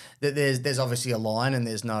 That there's obviously a line, and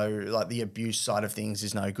there's no, the abuse side of things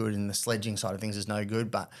is no good, and the sledging side of things is no good.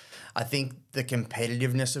 But I think the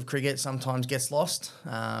competitiveness of cricket sometimes gets lost.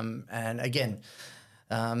 And again,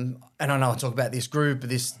 and I know I talk about this group,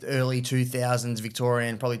 this early 2000s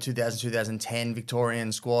Victorian, probably 2000, 2010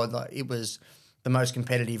 Victorian squad. It was the most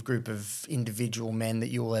competitive group of individual men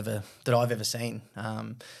that I've ever seen.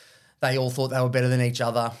 They all thought they were better than each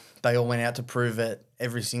other. They all went out to prove it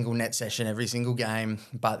every single net session, every single game.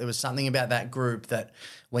 But there was something about that group that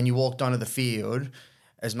when you walked onto the field,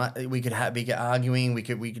 as much we could be arguing, we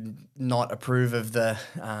could not approve of the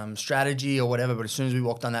strategy or whatever. But as soon as we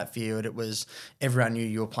walked on that field, it was everyone knew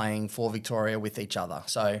you were playing for Victoria with each other.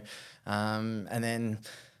 So, and then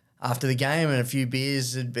after the game, and a few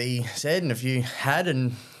beers would be said, and a few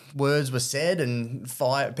and words were said, and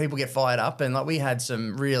people get fired up, and like we had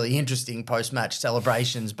some really interesting post-match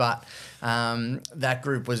celebrations. But that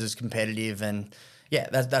group was as competitive, and yeah,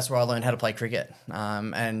 that's where I learned how to play cricket.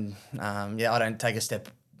 I don't take a step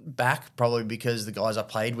back probably because the guys I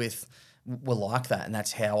played with were like that, and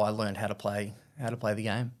that's how I learned how to play the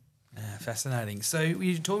game. Fascinating. So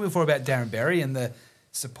you told me before about Darren Berry and the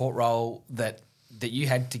support role that you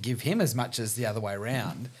had to give him as much as the other way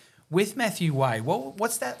around. With Matthew Way,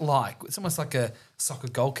 what's that like? It's almost like a soccer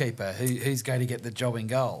goalkeeper who's going to get the job in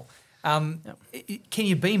goal. Can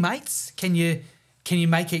you be mates? Can you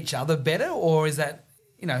make each other better, or is that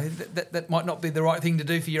that might not be the right thing to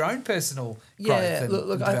do for your own personal growth and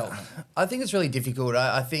development? I think it's really difficult.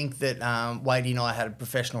 I think that Wadey and I had a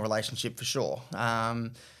professional relationship for sure.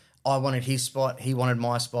 I wanted his spot. He wanted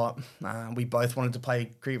my spot. We both wanted to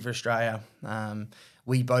play cricket for Australia.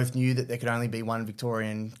 We both knew that there could only be one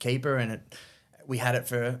Victorian keeper, and we had it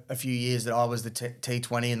for a few years that I was the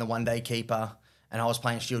T20 and the one-day keeper, and I was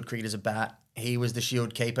playing Shield cricket as a bat. He was the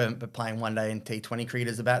Shield keeper, but playing one-day and T20 cricket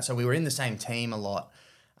as a bat. So we were in the same team a lot.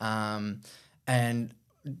 And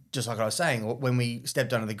just like I was saying, when we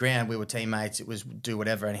stepped onto the ground, we were teammates. It was do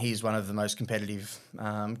whatever, and he's one of the most competitive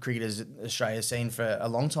cricketers Australia's seen for a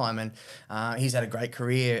long time, and he's had a great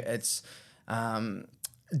career. It's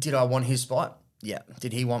did I want his spot? Yeah.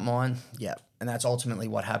 Did he want mine? Yeah. And that's ultimately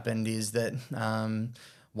what happened, is that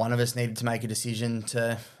one of us needed to make a decision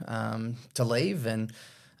to leave, and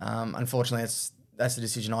unfortunately that's the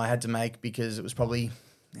decision I had to make because it was probably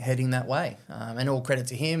heading that way. And all credit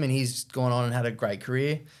to him, and he's gone on and had a great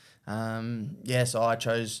career. So I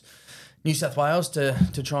chose New South Wales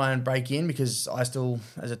to try and break in because I still,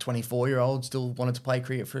 as a 24-year-old, still wanted to play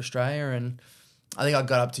cricket for Australia, and I think I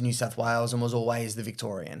got up to New South Wales and was always the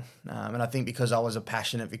Victorian. And I think because I was a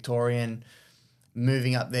passionate Victorian,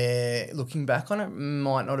 moving up there, looking back on it,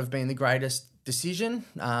 might not have been the greatest decision.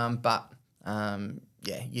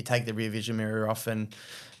 You take the rear vision mirror off and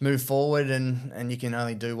move forward, and you can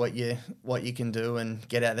only do what you can do and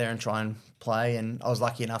get out there and try and play. And I was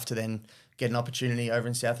lucky enough to then get an opportunity over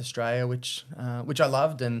in South Australia, which I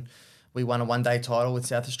loved, and we won a one-day title with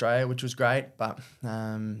South Australia, which was great. But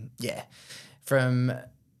from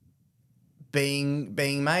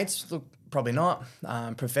being mates, look, probably not.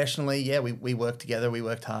 Professionally, we worked together, we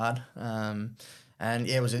worked hard,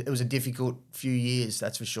 it was a difficult few years,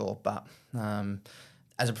 that's for sure. But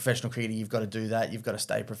as a professional cricketer, you've got to do that. You've got to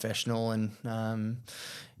stay professional, and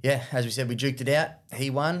as we said, we duked it out. He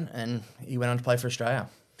won, and he went on to play for Australia.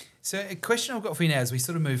 So a question I've got for you now as we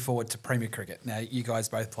sort of move forward to Premier Cricket. Now, you guys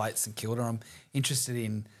both play at St Kilda. I'm interested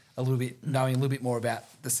in knowing a little bit more about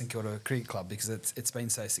the St Kilda Cricket Club because it's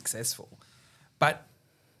been so successful. But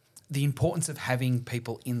the importance of having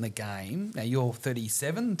people in the game. Now, you're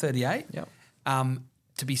 37, 38. Yep.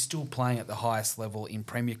 To be still playing at the highest level in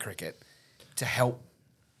Premier Cricket to help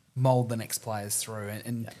mould the next players through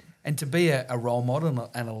and to be a role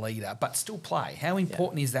model and a leader, but still play. How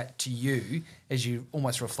important is that to you as you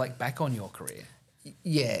almost reflect back on your career?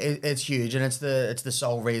 Yeah, it's huge, and it's the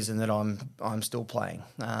sole reason that I'm still playing.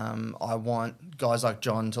 I want guys like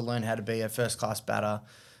John to learn how to be a first class batter.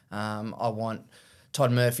 I want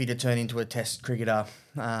Todd Murphy to turn into a test cricketer.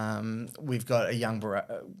 We've got a young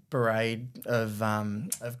parade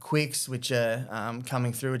of quicks which are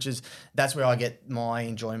coming through, that's where I get my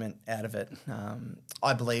enjoyment out of it.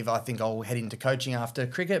 I think I'll head into coaching after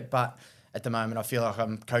cricket, but at the moment I feel like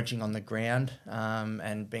I'm coaching on the ground,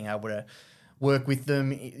 and being able to work with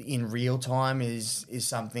them in real time is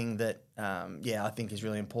something that I think is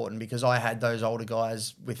really important, because I had those older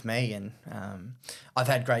guys with me, and I've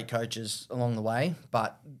had great coaches along the way,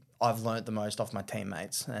 but I've learnt the most off my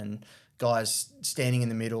teammates and guys standing in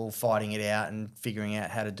the middle, fighting it out and figuring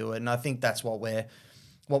out how to do it. And I think that's what we're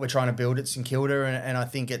trying to build at St Kilda, and I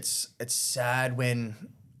think it's sad when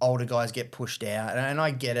older guys get pushed out, and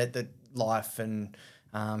I get it that life and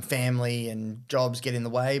family and jobs get in the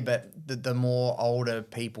way, but the more older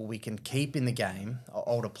people we can keep in the game,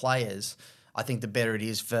 older players, I think the better it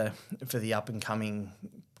is for the up and coming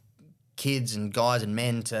kids and guys and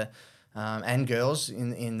men to and girls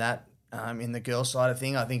in the girls side of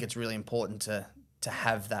thing. I think it's really important to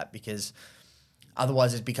have that, because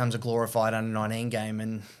otherwise it becomes a glorified under-19 game,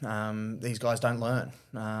 and these guys don't learn.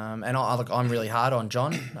 And I'm really hard on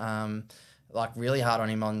John, really hard on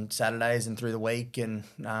him on Saturdays and through the week, and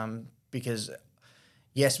because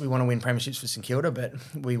yes, we want to win premierships for St Kilda, but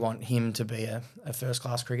we want him to be a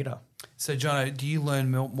first-class cricketer. So, Jono, do you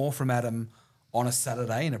learn more from Adam on a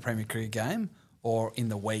Saturday in a Premier Cricket game, or in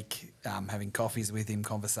the week having coffees with him,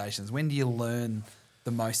 conversations? When do you learn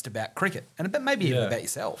the most about cricket, and maybe even about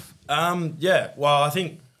yourself? Well, I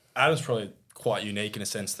think Adam's probably quite unique in a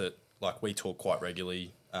sense that we talk quite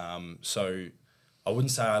regularly. So I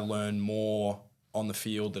wouldn't say I learn more on the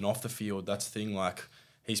field than off the field. That's the thing.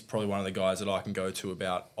 He's probably one of the guys that I can go to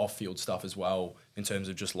about off-field stuff as well in terms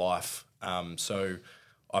of just life. So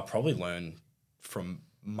I probably learn from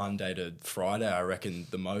Monday to Friday, I reckon,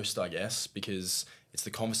 the most, I guess, because it's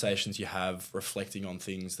the conversations you have reflecting on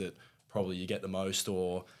things that probably you get the most,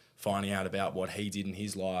 or finding out about what he did in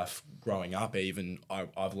his life growing up even,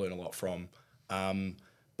 I've learned a lot from.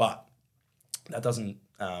 But that doesn't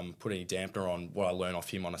put any dampener on what I learn off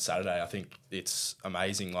him on a Saturday. I think it's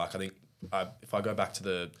amazing. If I go back to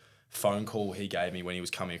the phone call he gave me when he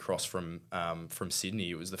was coming across from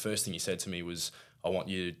Sydney, it was the first thing he said to me was, I want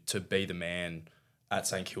you to be the man at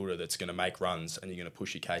St Kilda that's going to make runs and you're going to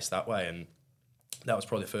push your case that way. And that was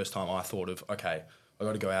probably the first time I thought of, okay, I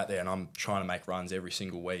got to go out there and I'm trying to make runs every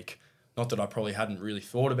single week. Not that I probably hadn't really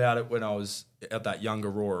thought about it when I was at that younger,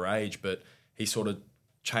 rawer age, but he sort of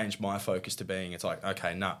changed my focus to being, it's like,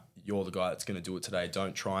 okay, you're the guy that's going to do it today.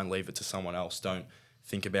 Don't try and leave it to someone else. Don't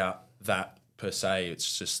think about that per se.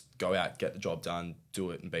 It's just go out, get the job done,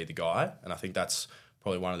 do it, and be the guy. And I think that's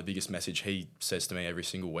probably one of the biggest message he says to me every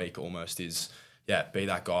single week almost is, be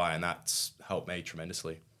that guy, and that's helped me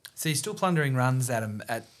tremendously. So you're still plundering runs, Adam,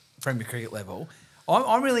 at Premier Cricket level.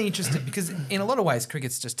 I'm really interested because in a lot of ways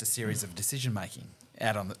cricket's just a series of decision making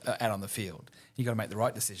out on the field. You got to make the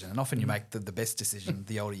right decision, and often you make the best decision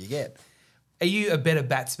the older you get. Are you a better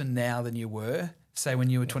batsman now than you were, say, when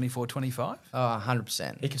you were 24, 25? Oh,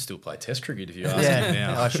 100%. He can still play Test cricket if you ask him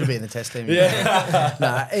now. I should be in the Test team.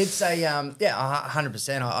 No, it's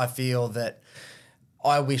 100%. I feel that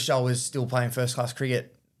I wish I was still playing first class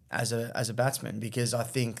cricket as a batsman, because I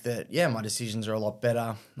think that my decisions are a lot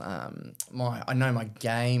better. I know my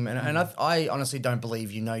game, and I honestly don't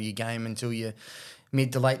believe you know your game until you're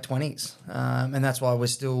mid to late 20s, and that's why we're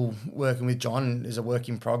still working with John as a work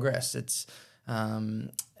in progress. It's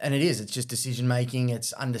it's just decision making,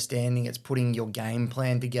 it's understanding, it's putting your game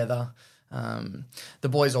plan together. The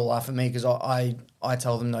boys all laugh at me because I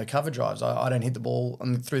tell them no cover drives. I don't hit the ball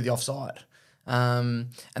through the offside.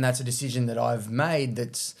 And that's a decision that I've made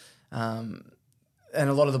that's, and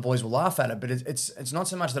a lot of the boys will laugh at it, but it's not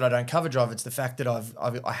so much that I don't cover drive, it's the fact that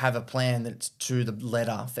I have a plan that's to the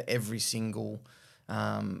letter for every single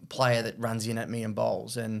player that runs in at me and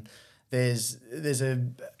bowls. And there's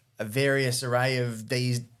a various array of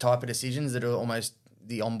these type of decisions that are almost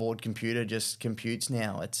the onboard computer just computes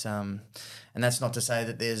now. It's and that's not to say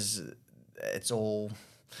that it's all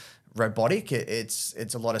robotic. It's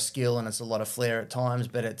a lot of skill and it's a lot of flair at times,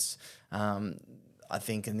 but it's I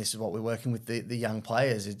think, and this is what we're working with the young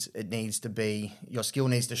players, it needs to be, your skill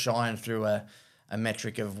needs to shine through a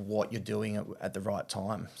metric of what you're doing at the right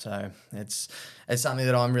time. So it's something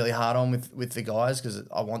that I'm really hard on with the guys, because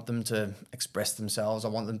I want them to express themselves. I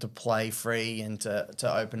want them to play free and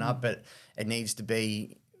to open up, but it needs to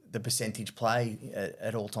be the percentage play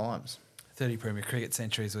at all times. 30 Premier Cricket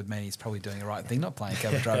centuries would mean he's probably doing the right thing, not playing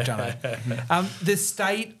cover drive, Jono. The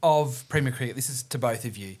state of Premier Cricket, this is to both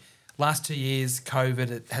of you. Last 2 years, COVID,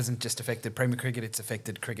 it hasn't just affected Premier Cricket, it's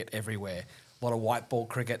affected cricket everywhere. A lot of white ball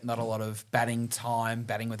cricket, not a lot of batting time,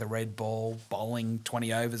 batting with a red ball, bowling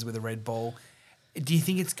 20 overs with a red ball. Do you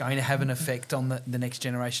think it's going to have an effect on the next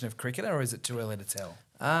generation of cricketer, or is it too early to tell?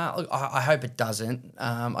 Look, I hope it doesn't.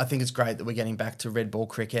 I think it's great that we're getting back to red ball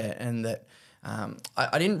cricket, and that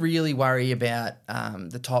I didn't really worry about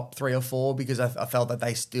the top 3 or 4, because I felt that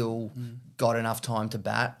they still got enough time to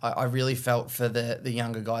bat. I really felt for the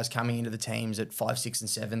younger guys coming into the teams at 5, 6 and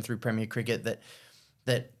 7 through Premier Cricket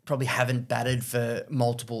that probably haven't batted for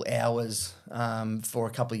multiple hours for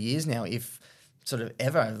a couple of years now, if sort of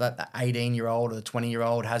ever. That the 18-year-old or the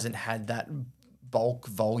 20-year-old hasn't had that bulk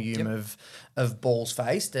volume of balls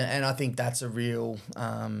faced. And I think that's a real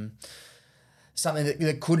something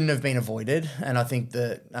that couldn't have been avoided. And I think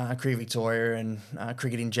that Cricket Victoria and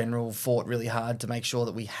cricket in general fought really hard to make sure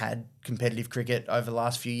that we had competitive cricket over the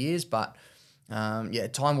last few years. But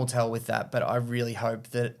time will tell with that. But I really hope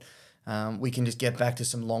that we can just get back to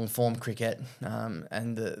some long form cricket,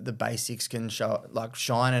 and the basics can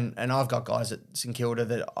shine. And I've got guys at St Kilda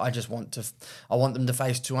that I want them to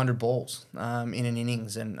face 200 balls in an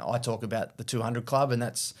innings, and I talk about the 200 club, and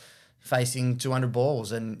that's facing 200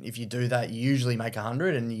 balls. And if you do that, you usually make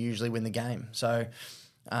 100, and you usually win the game. So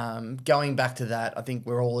going back to that, I think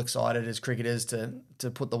we're all excited as cricketers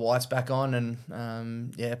to put the whites back on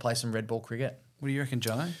and play some red ball cricket. What do you reckon,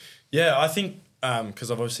 Jono? Yeah, I think because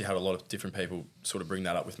I've obviously had a lot of different people sort of bring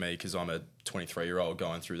that up with me because I'm a 23-year-old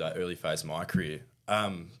going through that early phase of my career.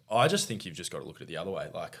 I just think you've just got to look at it the other way.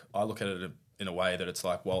 Like, I look at it in a way that it's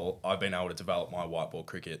like, well, I've been able to develop my white ball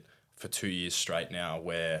cricket for 2 years straight now,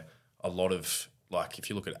 where a lot of, like, if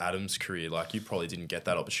you look at Adam's career, like, you probably didn't get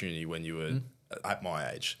that opportunity when you were at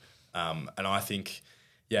my age. And I think,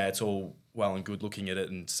 yeah, it's all well and good looking at it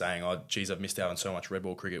and saying, oh, geez, I've missed out on so much red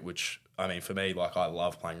ball cricket, which, I mean, for me, like, I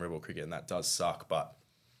love playing red ball cricket and that does suck. But,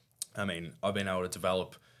 I mean, I've been able to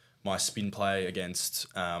develop my spin play against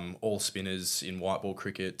all spinners in white ball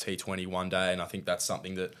cricket, T20 one day, and I think that's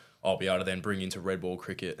something that I'll be able to then bring into red ball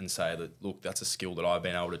cricket and say that, look, that's a skill that I've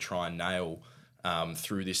been able to try and nail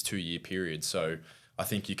through this 2-year period. So I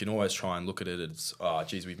think you can always try and look at it as, oh,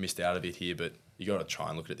 geez, we've missed out a bit here, but you got to try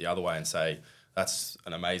and look at it the other way and say that's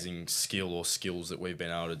an amazing skill or skills that we've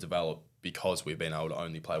been able to develop because we've been able to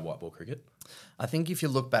only play white ball cricket. I think if you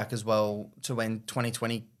look back as well to when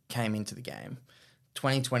 2020 came into the game,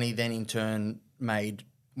 2020 then in turn made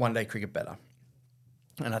one-day cricket better.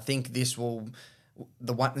 And I think this will,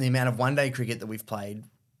 the amount of one-day cricket that we've played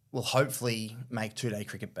will hopefully make 2-day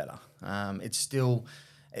cricket better.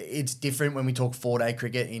 It's different when we talk 4-day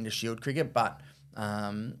cricket into Shield cricket, but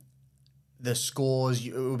the scores,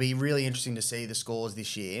 it will be really interesting to see the scores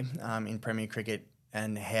this year in Premier Cricket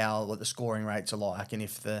and what the scoring rates are like, and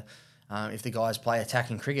if the guys play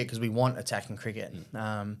attacking cricket, because we want attacking cricket.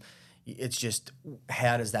 It's just,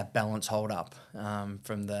 how does that balance hold up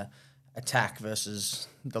from the attack versus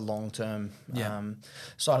the long-term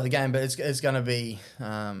side of the game? But it's going to be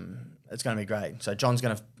great. So John's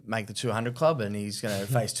going to make the 200 club, and he's going to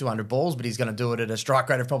face 200 balls, but he's going to do it at a strike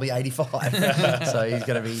rate of probably 85. So he's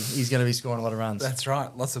going to be scoring a lot of runs. That's right.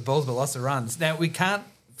 Lots of balls, but lots of runs. Now, we can't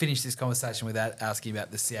finish this conversation without asking about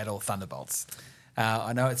the Seattle Thunderbolts.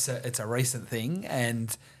 I know it's a recent thing,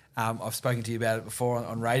 and I've spoken to you about it before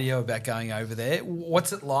on radio about going over there.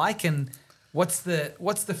 What's it like, and what's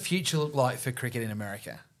the future look like for cricket in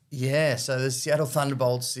America? Yeah, so the Seattle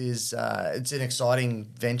Thunderbolts is it's an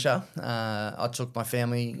exciting venture. I took my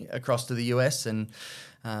family across to the US, and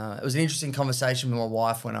it was an interesting conversation with my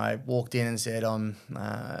wife when I walked in and said,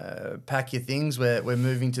 pack your things, we're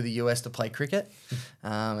moving to the US to play cricket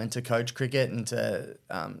and to coach cricket and to,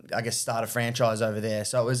 I guess, start a franchise over there.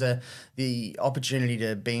 So it was the opportunity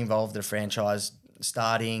to be involved in a franchise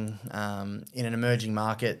starting in an emerging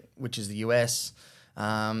market, which is the US,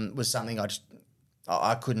 was something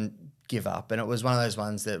I couldn't give up. And it was one of those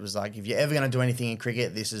ones that was like, if you're ever going to do anything in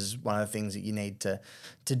cricket, this is one of the things that you need to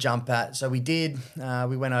jump at. So we did.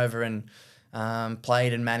 We went over and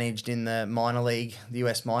played and managed in the minor league, the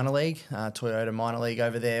US minor league, Toyota minor league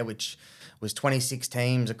over there, which was 26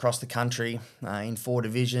 teams across the country in 4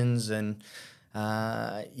 divisions. And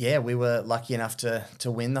we were lucky enough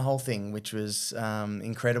to win the whole thing, which was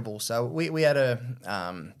incredible. So we had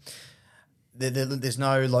there's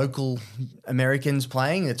no local Americans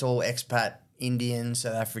playing. It's all expat Indian,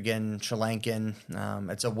 South African, Sri Lankan.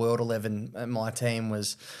 It's a World 11. My team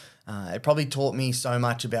was. It probably taught me so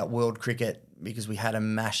much about world cricket because we had a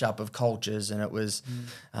mashup of cultures, and it was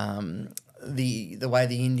the way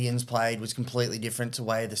the Indians played was completely different to the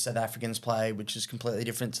way the South Africans played, which is completely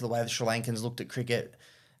different to the way the Sri Lankans looked at cricket.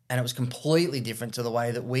 And it was completely different to the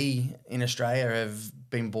way that we in Australia have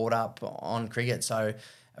been brought up on cricket. So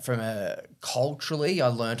culturally, I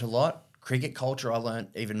learnt a lot. Cricket culture, I learnt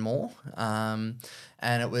even more. And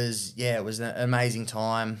it was an amazing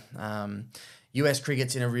time. US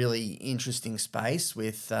cricket's in a really interesting space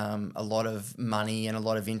with a lot of money and a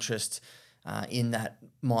lot of interest in that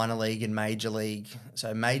minor league and major league.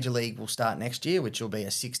 So major league will start next year, which will be a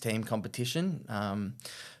 6-team competition,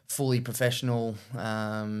 fully professional,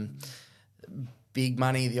 big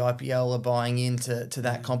money. The IPL are buying into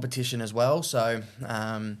that competition as well. So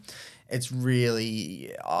it's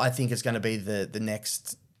really, I think it's going to be the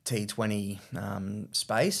next T20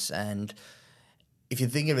 space. And if you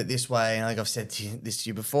think of it this way, and I think I've said this to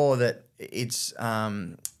you before, that it's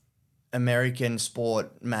American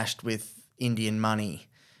sport mashed with Indian money.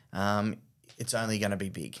 It's only going to be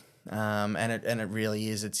big, and it really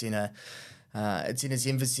is. It's in it's in its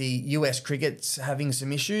infancy. US cricket's having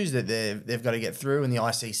some issues that they've got to get through, and the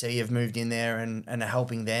ICC have moved in there and are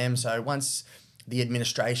helping them. So once the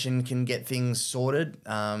administration can get things sorted,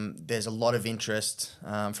 there's a lot of interest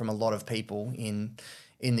from a lot of people in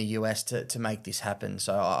the US to make this happen.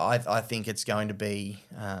 So I think it's going to be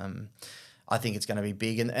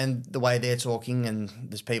big, and the way they're talking, and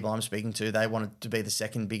there's people I'm speaking to, they want it to be the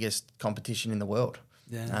second biggest competition in the world.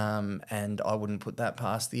 Yeah. And I wouldn't put that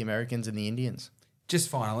past the Americans and the Indians. Just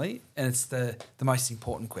finally, and it's the most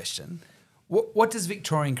important question, what does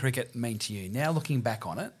Victorian cricket mean to you? Now looking back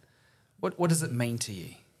on it, what does it mean to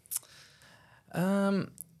you?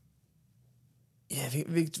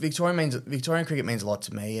 Victorian cricket means a lot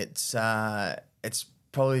to me. It's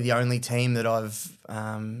probably the only team that I've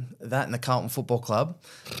that and the Carlton Football Club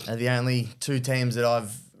are the only two teams that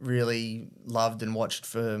I've really loved and watched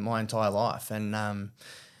for my entire life. And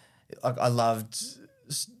I loved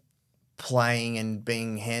playing and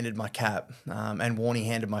being handed my cap, and Warnie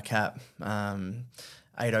handed my cap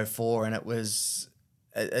 804, and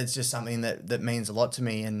it's just something that means a lot to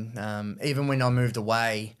me. And even when I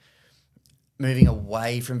moving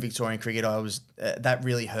away from Victorian cricket, that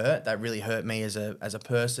really hurt. That really hurt me as a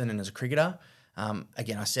person and as a cricketer.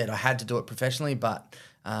 Again, I said I had to do it professionally, but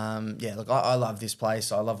I love this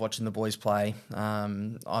place. I love watching the boys play.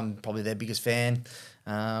 I'm probably their biggest fan,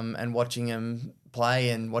 and watching them play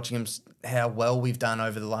and watching them how well we've done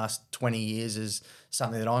over the last 20 years is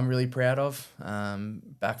something that I'm really proud of.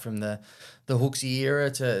 Back from the Hooksy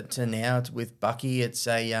era to now with Bucky, it's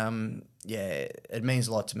it means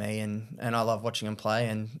a lot to me, and I love watching them play,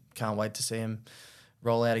 and can't wait to see them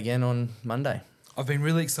roll out again on Monday. I've been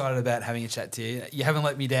really excited about having a chat to you. You haven't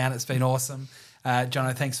let me down. It's been awesome.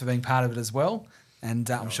 Jono, thanks for being part of it as well.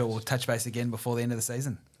 And I'm sure we'll touch base again before the end of the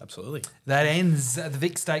season. Absolutely. That ends the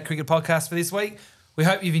Vic State Cricket Podcast for this week. We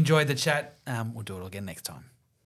hope you've enjoyed the chat. We'll do it again next time.